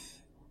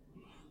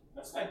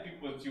 That's why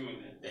people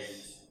tune at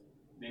times.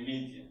 The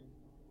media.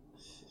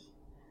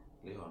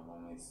 Leon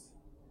Momes.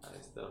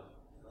 High stuff.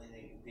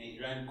 They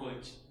ran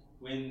coach.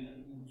 When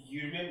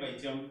you remember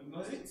it,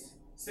 was it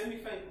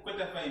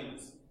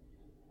quarterfinals?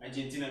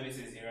 Argentina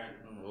versus Iran.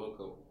 World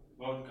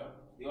Cup.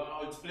 They were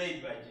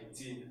outplayed by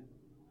Argentina.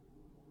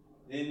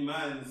 Then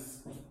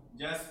Mans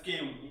just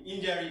came,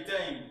 injury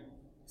time,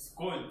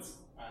 scored.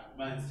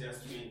 Mans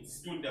just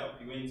stood up,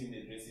 he went in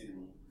the dressing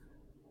room.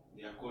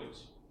 Their coach.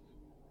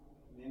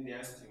 Then they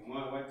asked him,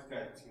 what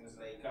cut? He was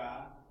like,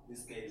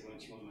 this guy is not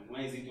human.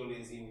 Why is it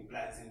always him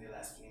blacks in the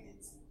last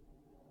minutes?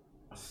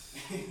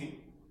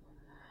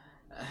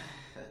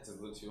 That's a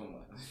good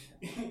human.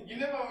 you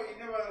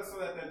never saw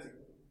that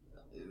article?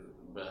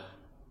 Bruh.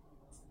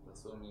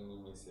 That's what made me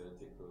miss your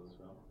articles,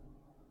 bro.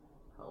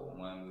 How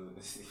man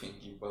even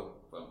keep up,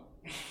 fam.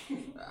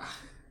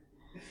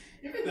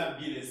 Even that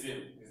be the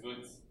same is not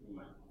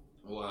human.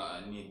 What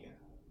a nigga.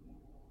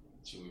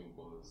 Chewing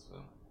balls,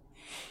 fam.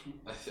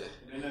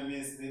 Then that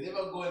means they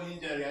never go on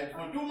injury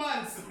for 2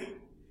 months.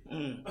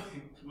 2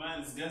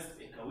 months, just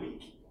like a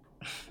week.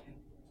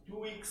 2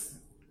 weeks.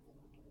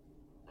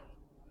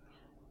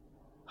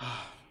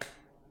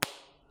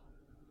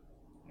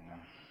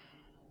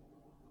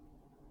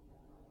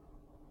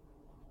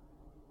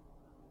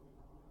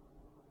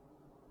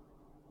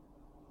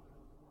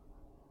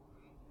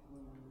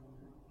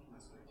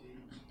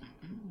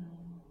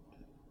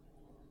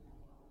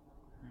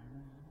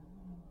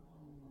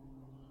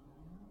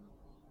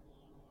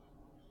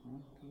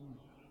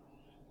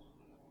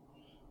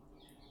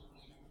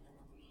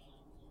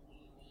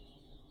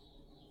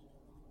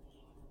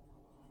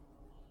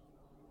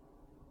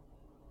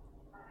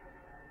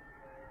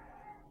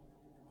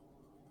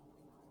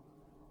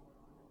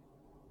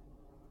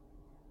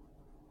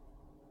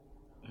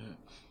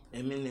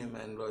 Eminem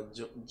and Lord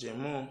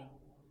Jemo,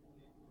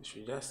 you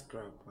should just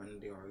scrap one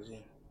day or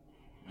something.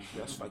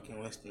 Just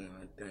fucking wasting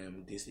our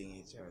time dissing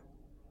each other.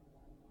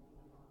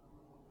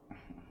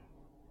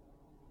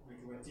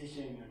 Like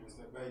T-shirt and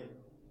Mr. Bayo.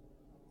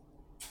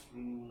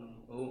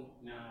 Oh.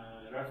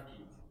 Rough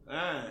Kid.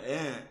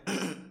 Yeah.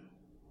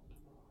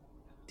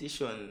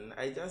 Tishon,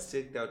 I just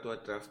checked out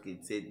what Rough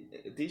Kid said.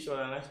 Tishon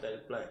and Ashta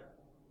reply.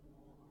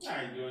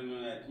 I don't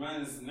know that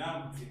man's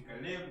now take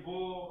a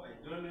label. I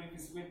don't know if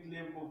it's with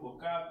label for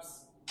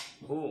caps.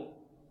 Who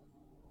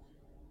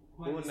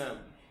now?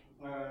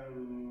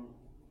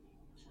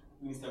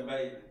 Mr.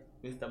 Biden.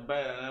 Mr.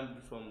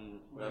 Biden from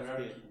Rough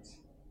Kid.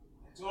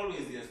 It's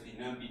always just been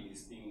nabbing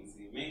these things.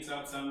 He makes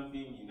up something,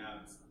 he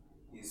nabs.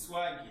 He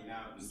swag, he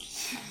nabs.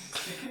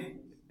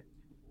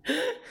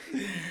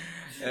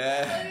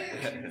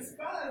 It's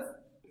fast.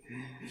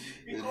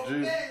 He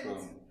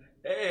complains.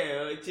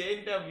 Hey,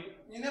 interview.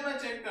 You never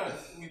checked out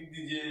with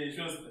DJ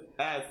Shosta.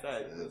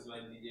 Sorry. That's why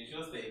DJ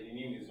Shosta, the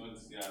name is not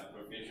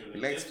professional. He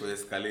likes to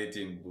escalate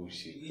in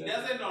bullshit. He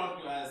doesn't know how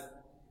to ask.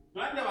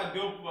 Not that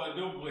dope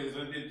boys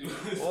wanted to.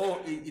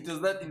 Oh, it was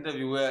that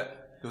interview where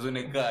he was on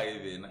a car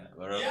even.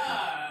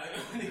 Yeah,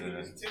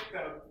 checked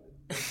out.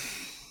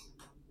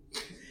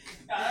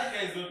 That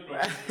guy is not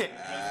right.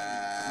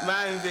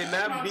 Man, the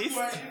nab beast.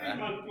 He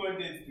not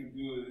wanted to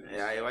do.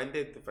 Yeah, I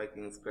wanted to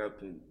fucking scrap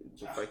him,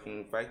 to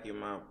fucking fuck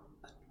him up.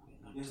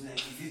 He was like,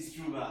 is it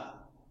true, ba?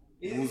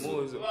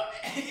 Muzo.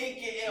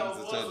 AKA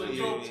also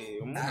jokes.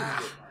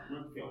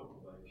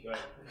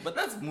 But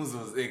that's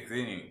Muzo's ex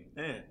anyway.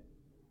 Yeah.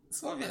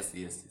 So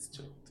obviously, yes, it's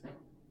choked.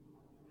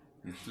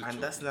 And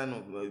that's none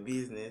of my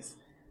business.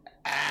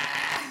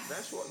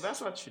 That's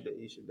what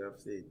he should have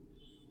said.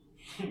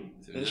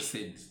 So he just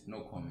said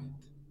no comment.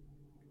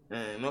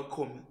 No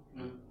comment.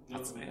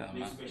 That's fair,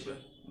 man.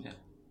 Yeah.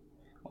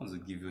 I want to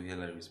give you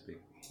hella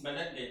respect. But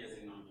that guy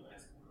doesn't know to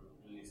ask.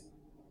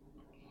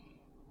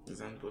 He's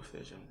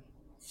unprofessional.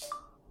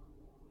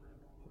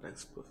 He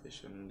likes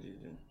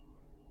professionalism.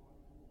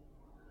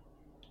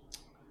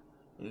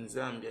 In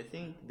Zambia, I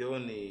think the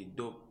only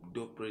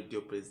dope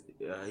radio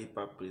hip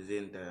hop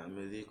presenter,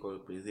 musical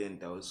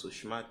presenter was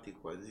Soshmatic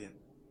was him.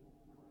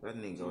 That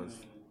nigga was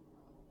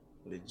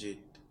legit.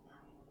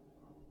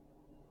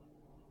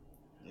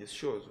 His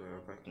shows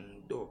were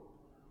fucking dope.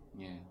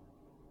 Yeah.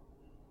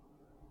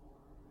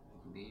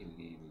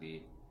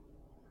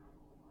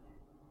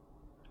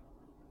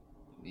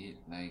 Lit.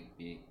 Like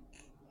big.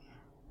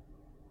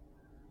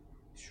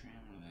 Shrimp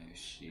like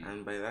shit.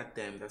 And by that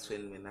time, that's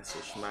when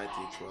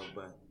Soshmatic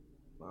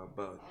were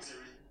about.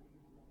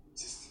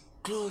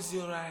 Close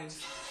your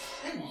eyes.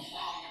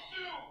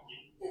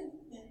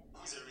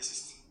 Who's a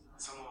racist?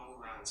 Someone who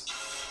runs.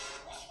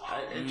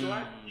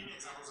 H1?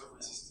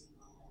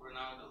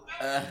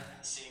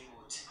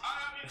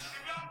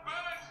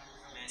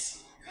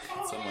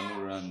 Someone who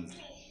runs.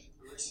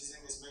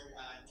 Racism is very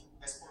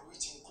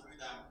which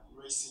include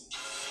racing.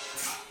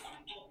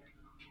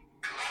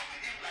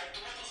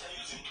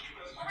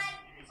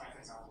 Five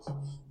examples of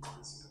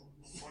racism: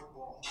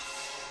 football,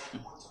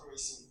 motor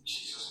racing,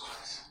 Jesus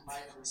Christ,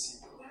 bike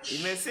racing.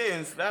 In a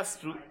sense, that's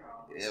true.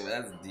 Yeah, but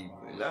that's deep.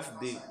 Man. That's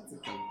deep.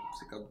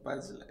 It's like a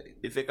punchline.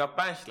 It's like a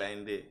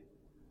punchline there.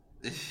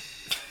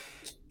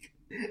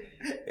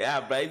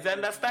 Yeah, but it's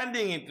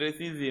understanding it,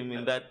 racism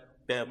in that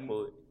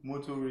tempo.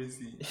 Motor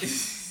racing.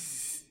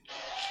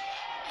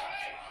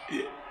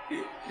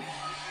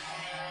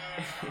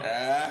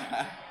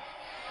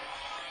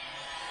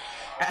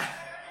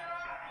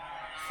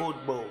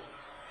 Football.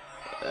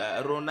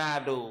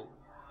 Ronaldo.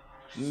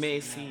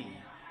 Messi.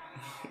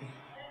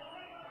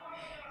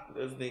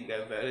 Those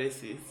niggas are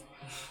racist.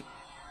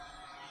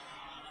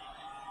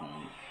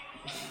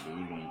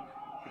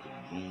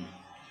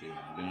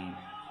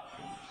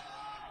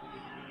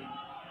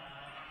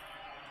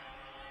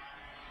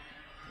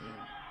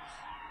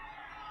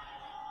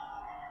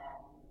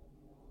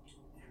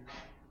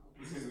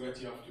 This is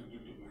what you have to do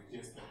to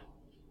Manchester.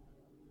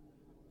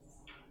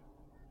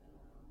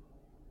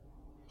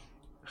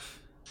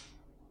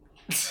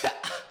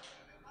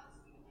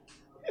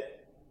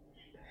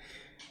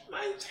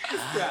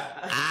 Manchester.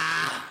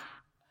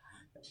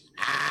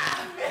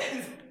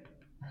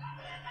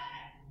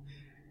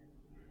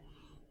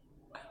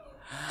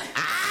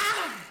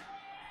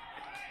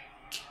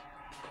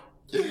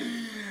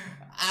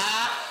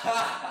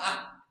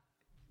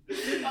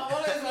 I've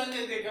always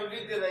wanted a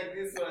computer like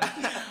this one.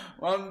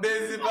 One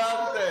busy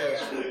birthday.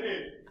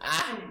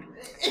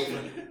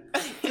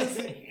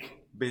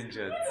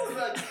 Benjamin.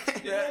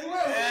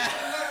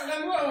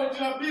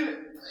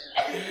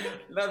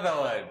 Another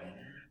one.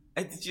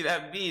 I teach you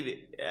that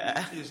beat.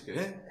 He was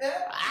giving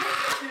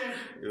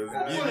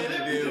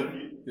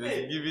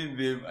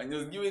them, and he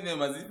was giving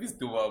them as if it's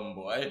to one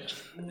boy.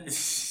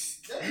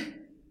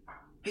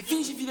 He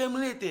finished with them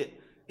later.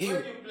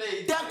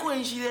 Tako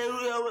nshile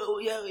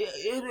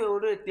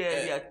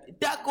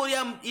tako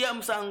ya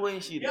msango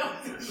nshile.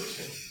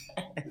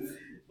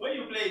 When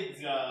you played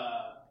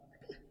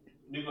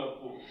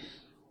Liverpool,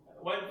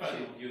 one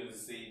fan of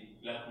yours said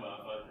black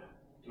motherfucker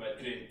to a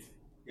trend.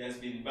 He has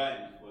been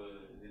banned for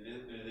the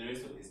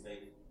rest of his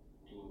life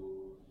to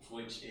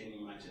watch any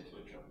match at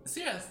Old Trafford.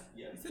 Serious?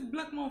 Yeah. He said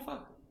black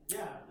motherfucker.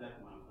 Yeah, black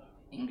motherfucker.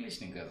 English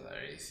niggas are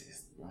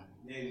racist, bro.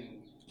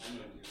 Then I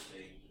know just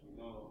like,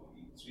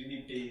 it's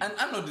really paid. And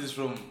I know this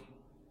from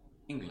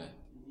England.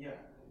 Yeah,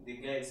 the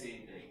guy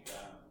said like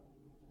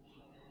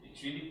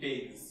it really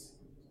pays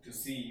to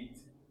see it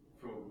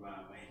from my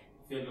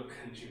fellow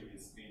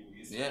countries doing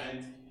this. Yeah.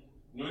 And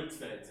not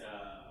that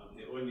I'm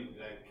the only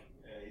black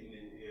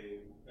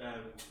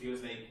he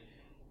was like,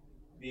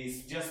 they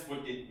just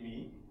spotted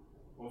me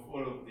of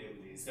all of them.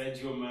 They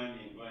Sergio Man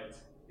and what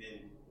then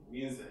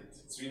means that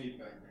it's really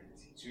bad. That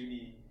it's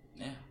really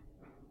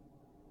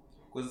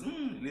Because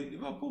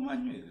Liverpool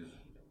man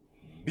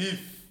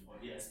beef.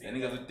 Yes, The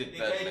niggas would take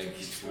that like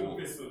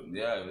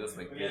yeah, that's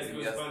like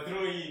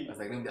that's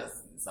like them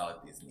just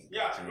Southeast niggas.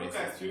 Yeah, look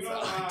at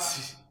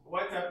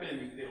what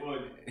happened with the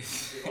Owen.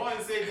 The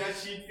Owen said that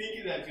shit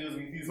thinking that he was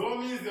with his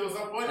homies, they were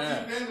supporting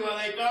them, they were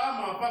like,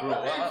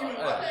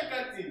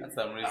 that's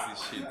some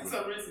racist shit. That's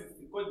some racist.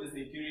 Because the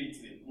security,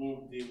 they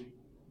moved them.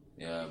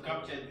 Yeah,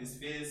 captured his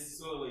face,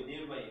 so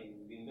whenever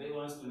he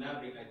wants to now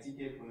break a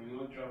ticket from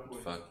your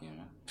Trafford. Fuck you,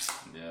 man.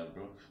 Yeah,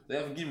 bro. They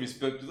have to give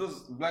respect to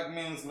those black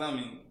men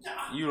slamming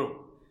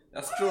Europe.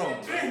 That's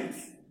strong. Trent!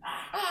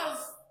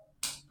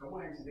 Come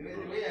on, the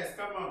way has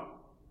come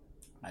out.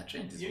 My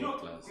Trent is world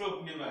class.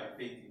 Klopp never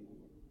paid him.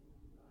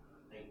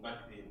 Like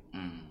back then.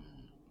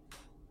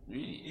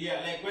 Really?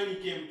 Yeah, like when he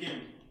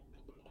came.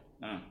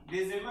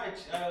 There's a match,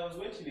 I was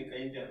watching an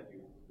interview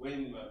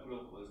when my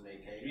Klopp was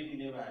like, I really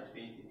never had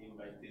faith in him,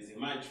 but there's a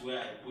match where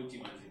I put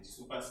him as a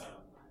super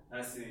sub.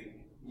 That's the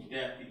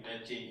entire thing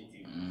that changed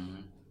him.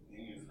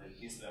 He was like,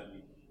 this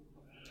lovely.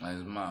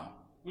 His mom.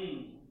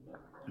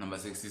 Number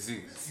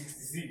 66.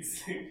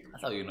 66.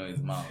 That's how you know his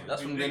mom.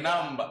 That's from the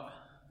number.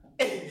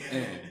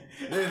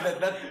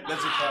 That's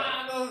your part.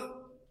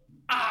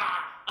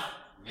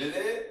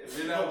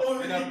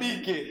 Vina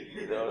pique.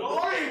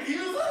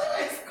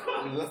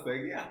 Just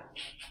like, yeah.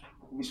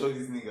 We show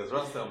these niggas,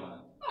 Rasta man.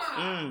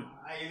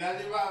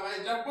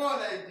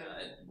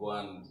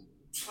 One.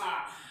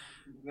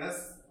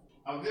 That's,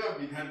 I've never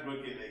been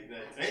heartbroken like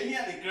that. I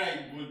nearly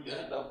cried, but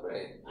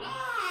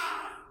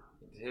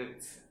It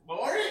hurts. But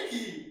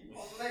already, I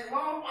was like,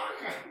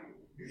 motherfucker.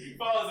 If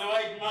I was a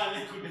white man,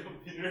 I could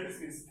have been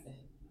racist.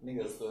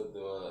 Niggas thought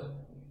you were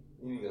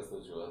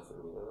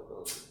through. That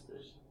was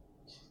expression.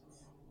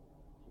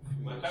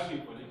 But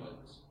coming for Liverpool.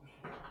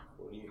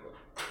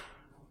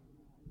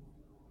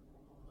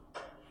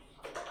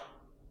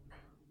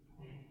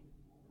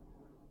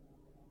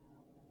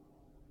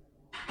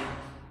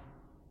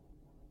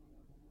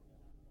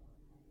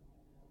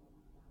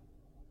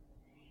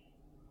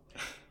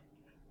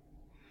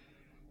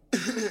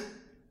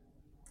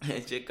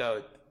 Check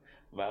out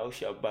Bao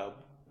Shabab.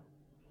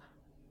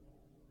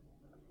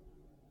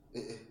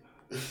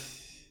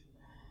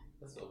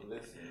 That's a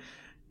blessing.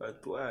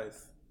 But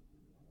was.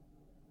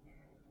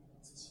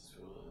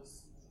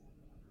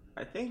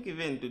 I think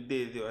even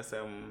today there were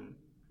some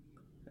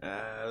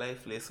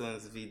life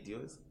lessons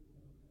videos.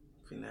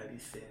 Finally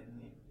sent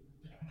me.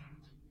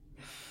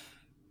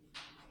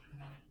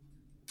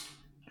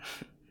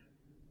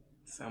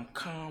 Some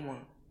karma.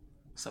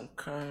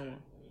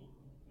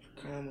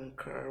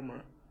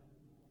 Karma.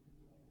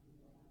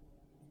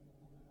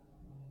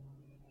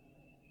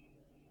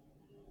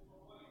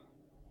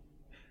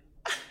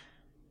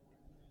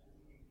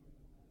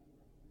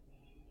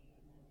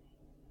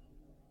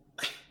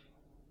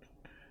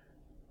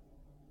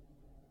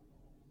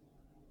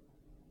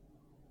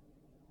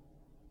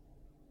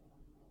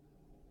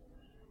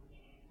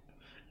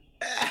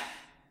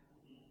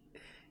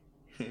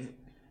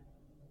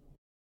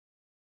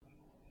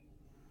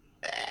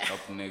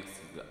 Up next is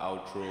the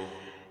outro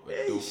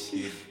with Dope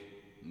Kid,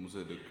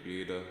 Musa the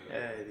Creator,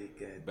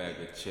 Bag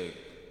of Check.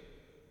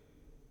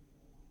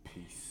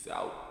 Peace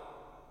out.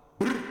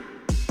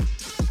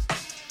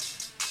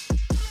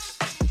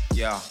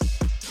 Yeah.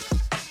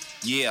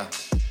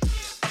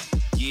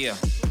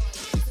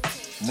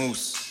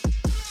 Moose.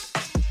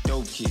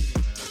 Dope Kid.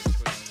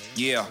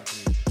 Yeah.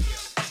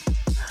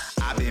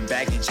 I've been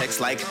bagging checks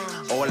like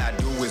all I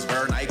do is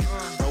burn like.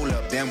 Roll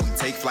up, then we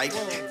take flight.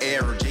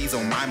 Air J's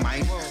on my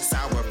mind.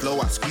 Sour flow,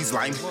 I squeeze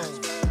lime.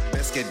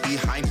 Best get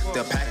behind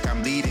the pack,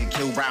 I'm leading.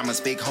 Kill rhymers,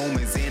 fake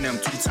homers in them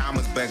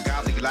 2-timers. But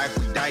godly life,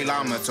 we die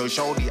llama. So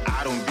shorty,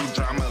 I don't do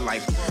drama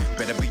like.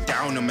 Better be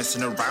down, I'm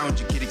messing around.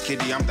 You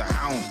kitty, I'm the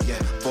hound. Yeah,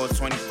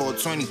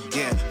 420,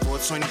 yeah,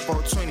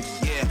 420,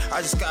 yeah.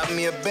 I just got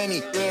me a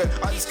Benny, yeah.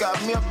 I just got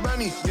me a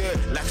Benny, yeah.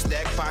 Like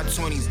stack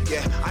 520s,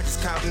 yeah. I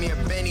just got me a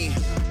Benny,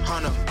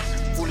 Hunter.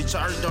 Fully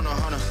charged on a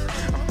Hunter.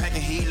 I'm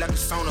packing heat like a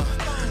sauna.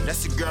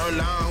 That's the girl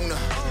I own her.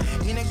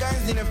 You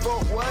guys didn't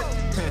vote what?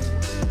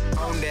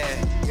 Own that,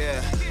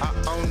 yeah. I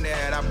own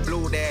that, I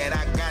blew that,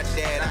 I got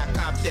that, I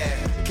cop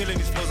that. Killing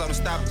these flows, I don't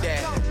stop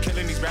that.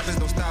 Killing these rappers,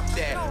 don't stop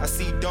that. I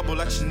see double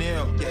like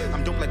Chanel, yeah.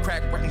 I'm dope like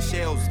crack, wrecking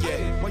shells, yeah.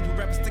 When you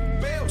rappers stick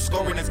bail,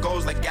 scoring his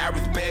goals like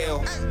Gareth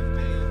Bale.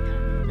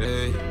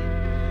 Hey,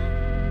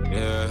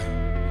 yeah.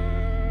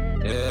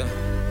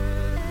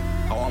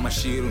 I want my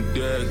shit on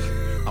deck.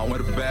 I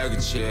want a bag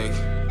of check.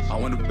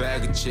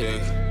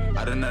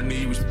 I do not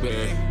need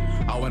respect.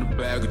 I want a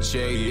bag of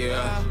check,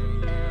 yeah.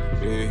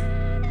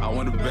 I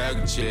want a bag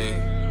of check.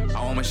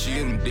 I want my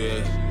shit on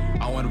deck.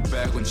 I want a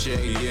bag on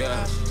check,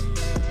 yeah.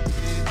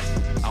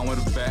 I want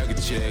a bag of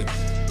check.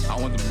 I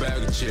want the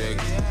bag of check.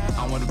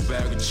 I want a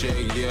bag of check,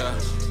 yeah.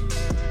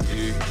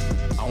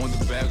 I want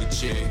the bag of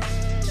check.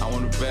 I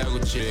want a bag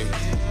of check.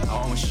 I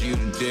want my shit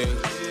on deck.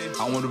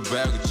 I want a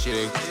bag of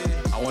check.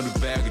 I want a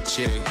bag of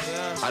check.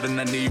 I do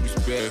not need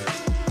respect.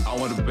 I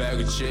want a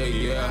bag of check,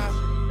 yeah.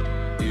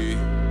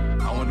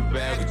 I want a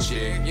bag of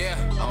check, yeah.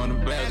 I want a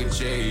bag of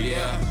check,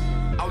 yeah.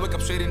 I wake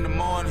up straight in the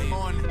morning.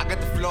 I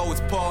got the flow,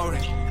 it's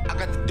pouring. I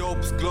got the dope,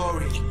 it's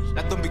glory.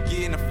 Not don't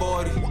begin at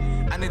 40.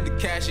 I need the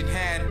cash in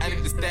hand. I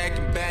need the stack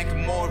and bank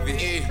and more of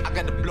it. I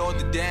gotta blow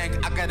the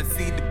dank. I gotta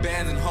see the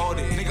bands and hold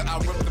it. Nigga, I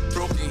rep the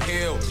broken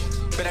hill.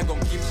 But I gon'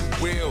 keep the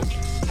real.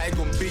 How you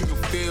gon' be in your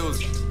feels?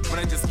 When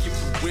I just keep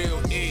the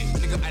real,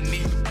 nigga, I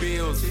need the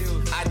bills.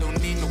 I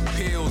don't need no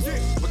pills.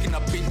 Waking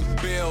up in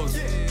the bills,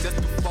 just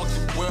to fuck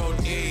the world,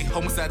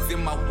 Homicides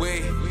in my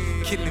way,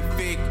 killing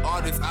fake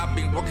artists. I've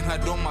been working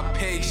hard on my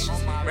page.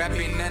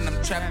 Rapping and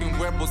I'm trapping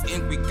rebels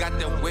ink. We got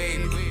that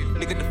wave,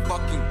 nigga, the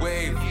fucking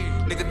wave,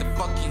 nigga, the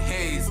fucking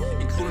haze,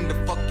 including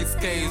the fucking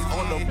skates.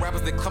 All the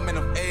rappers that coming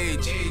of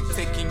age,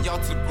 taking y'all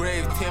to the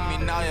grave. Tell me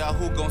now, y'all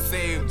who gon'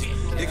 save?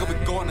 Nigga,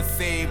 we gonna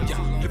save ya.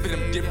 Flipping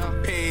them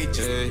different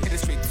pages, hit it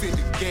straight to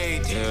the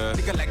gate.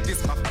 Nigga, like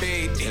this my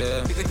fate.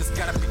 Nigga just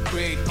gotta be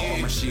great. I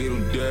want my shit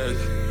on deck.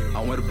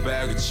 I want a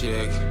bag of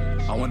check.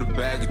 I want a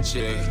bag of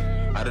check.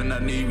 I do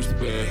not need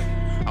respect.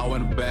 I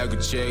want a bag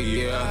of check,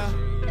 yeah.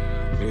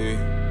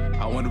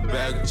 I want a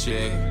bag of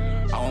check.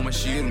 I want my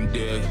shit on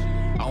deck.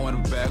 I want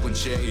a bag on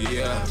check,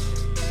 yeah.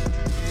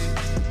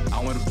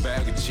 I want a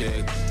bag of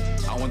check.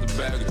 I want the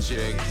bag of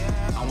check.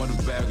 I want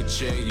a bag of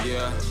check,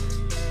 yeah.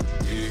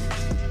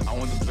 I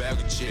want the bag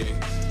of check.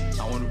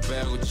 I want a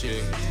bag of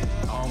check.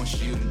 I want my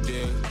shit on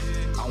deck.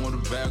 I want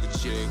a bag of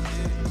check.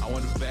 I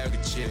want a bag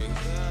of check.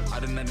 I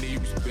do not need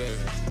respect.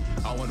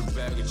 I want a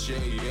bag of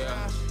check,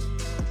 yeah.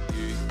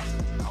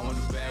 I want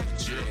a bag of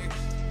check.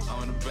 I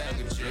want a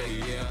bag of check,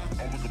 yeah.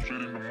 I wake up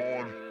straight in the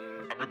morning.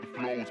 I got the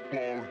flow, it's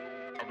pouring.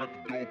 I got the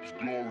dope, it's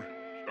glory.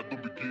 I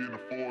don't begin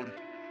at 40.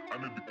 I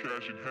need the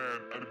cash in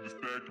hand. I need the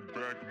stack and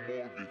bank and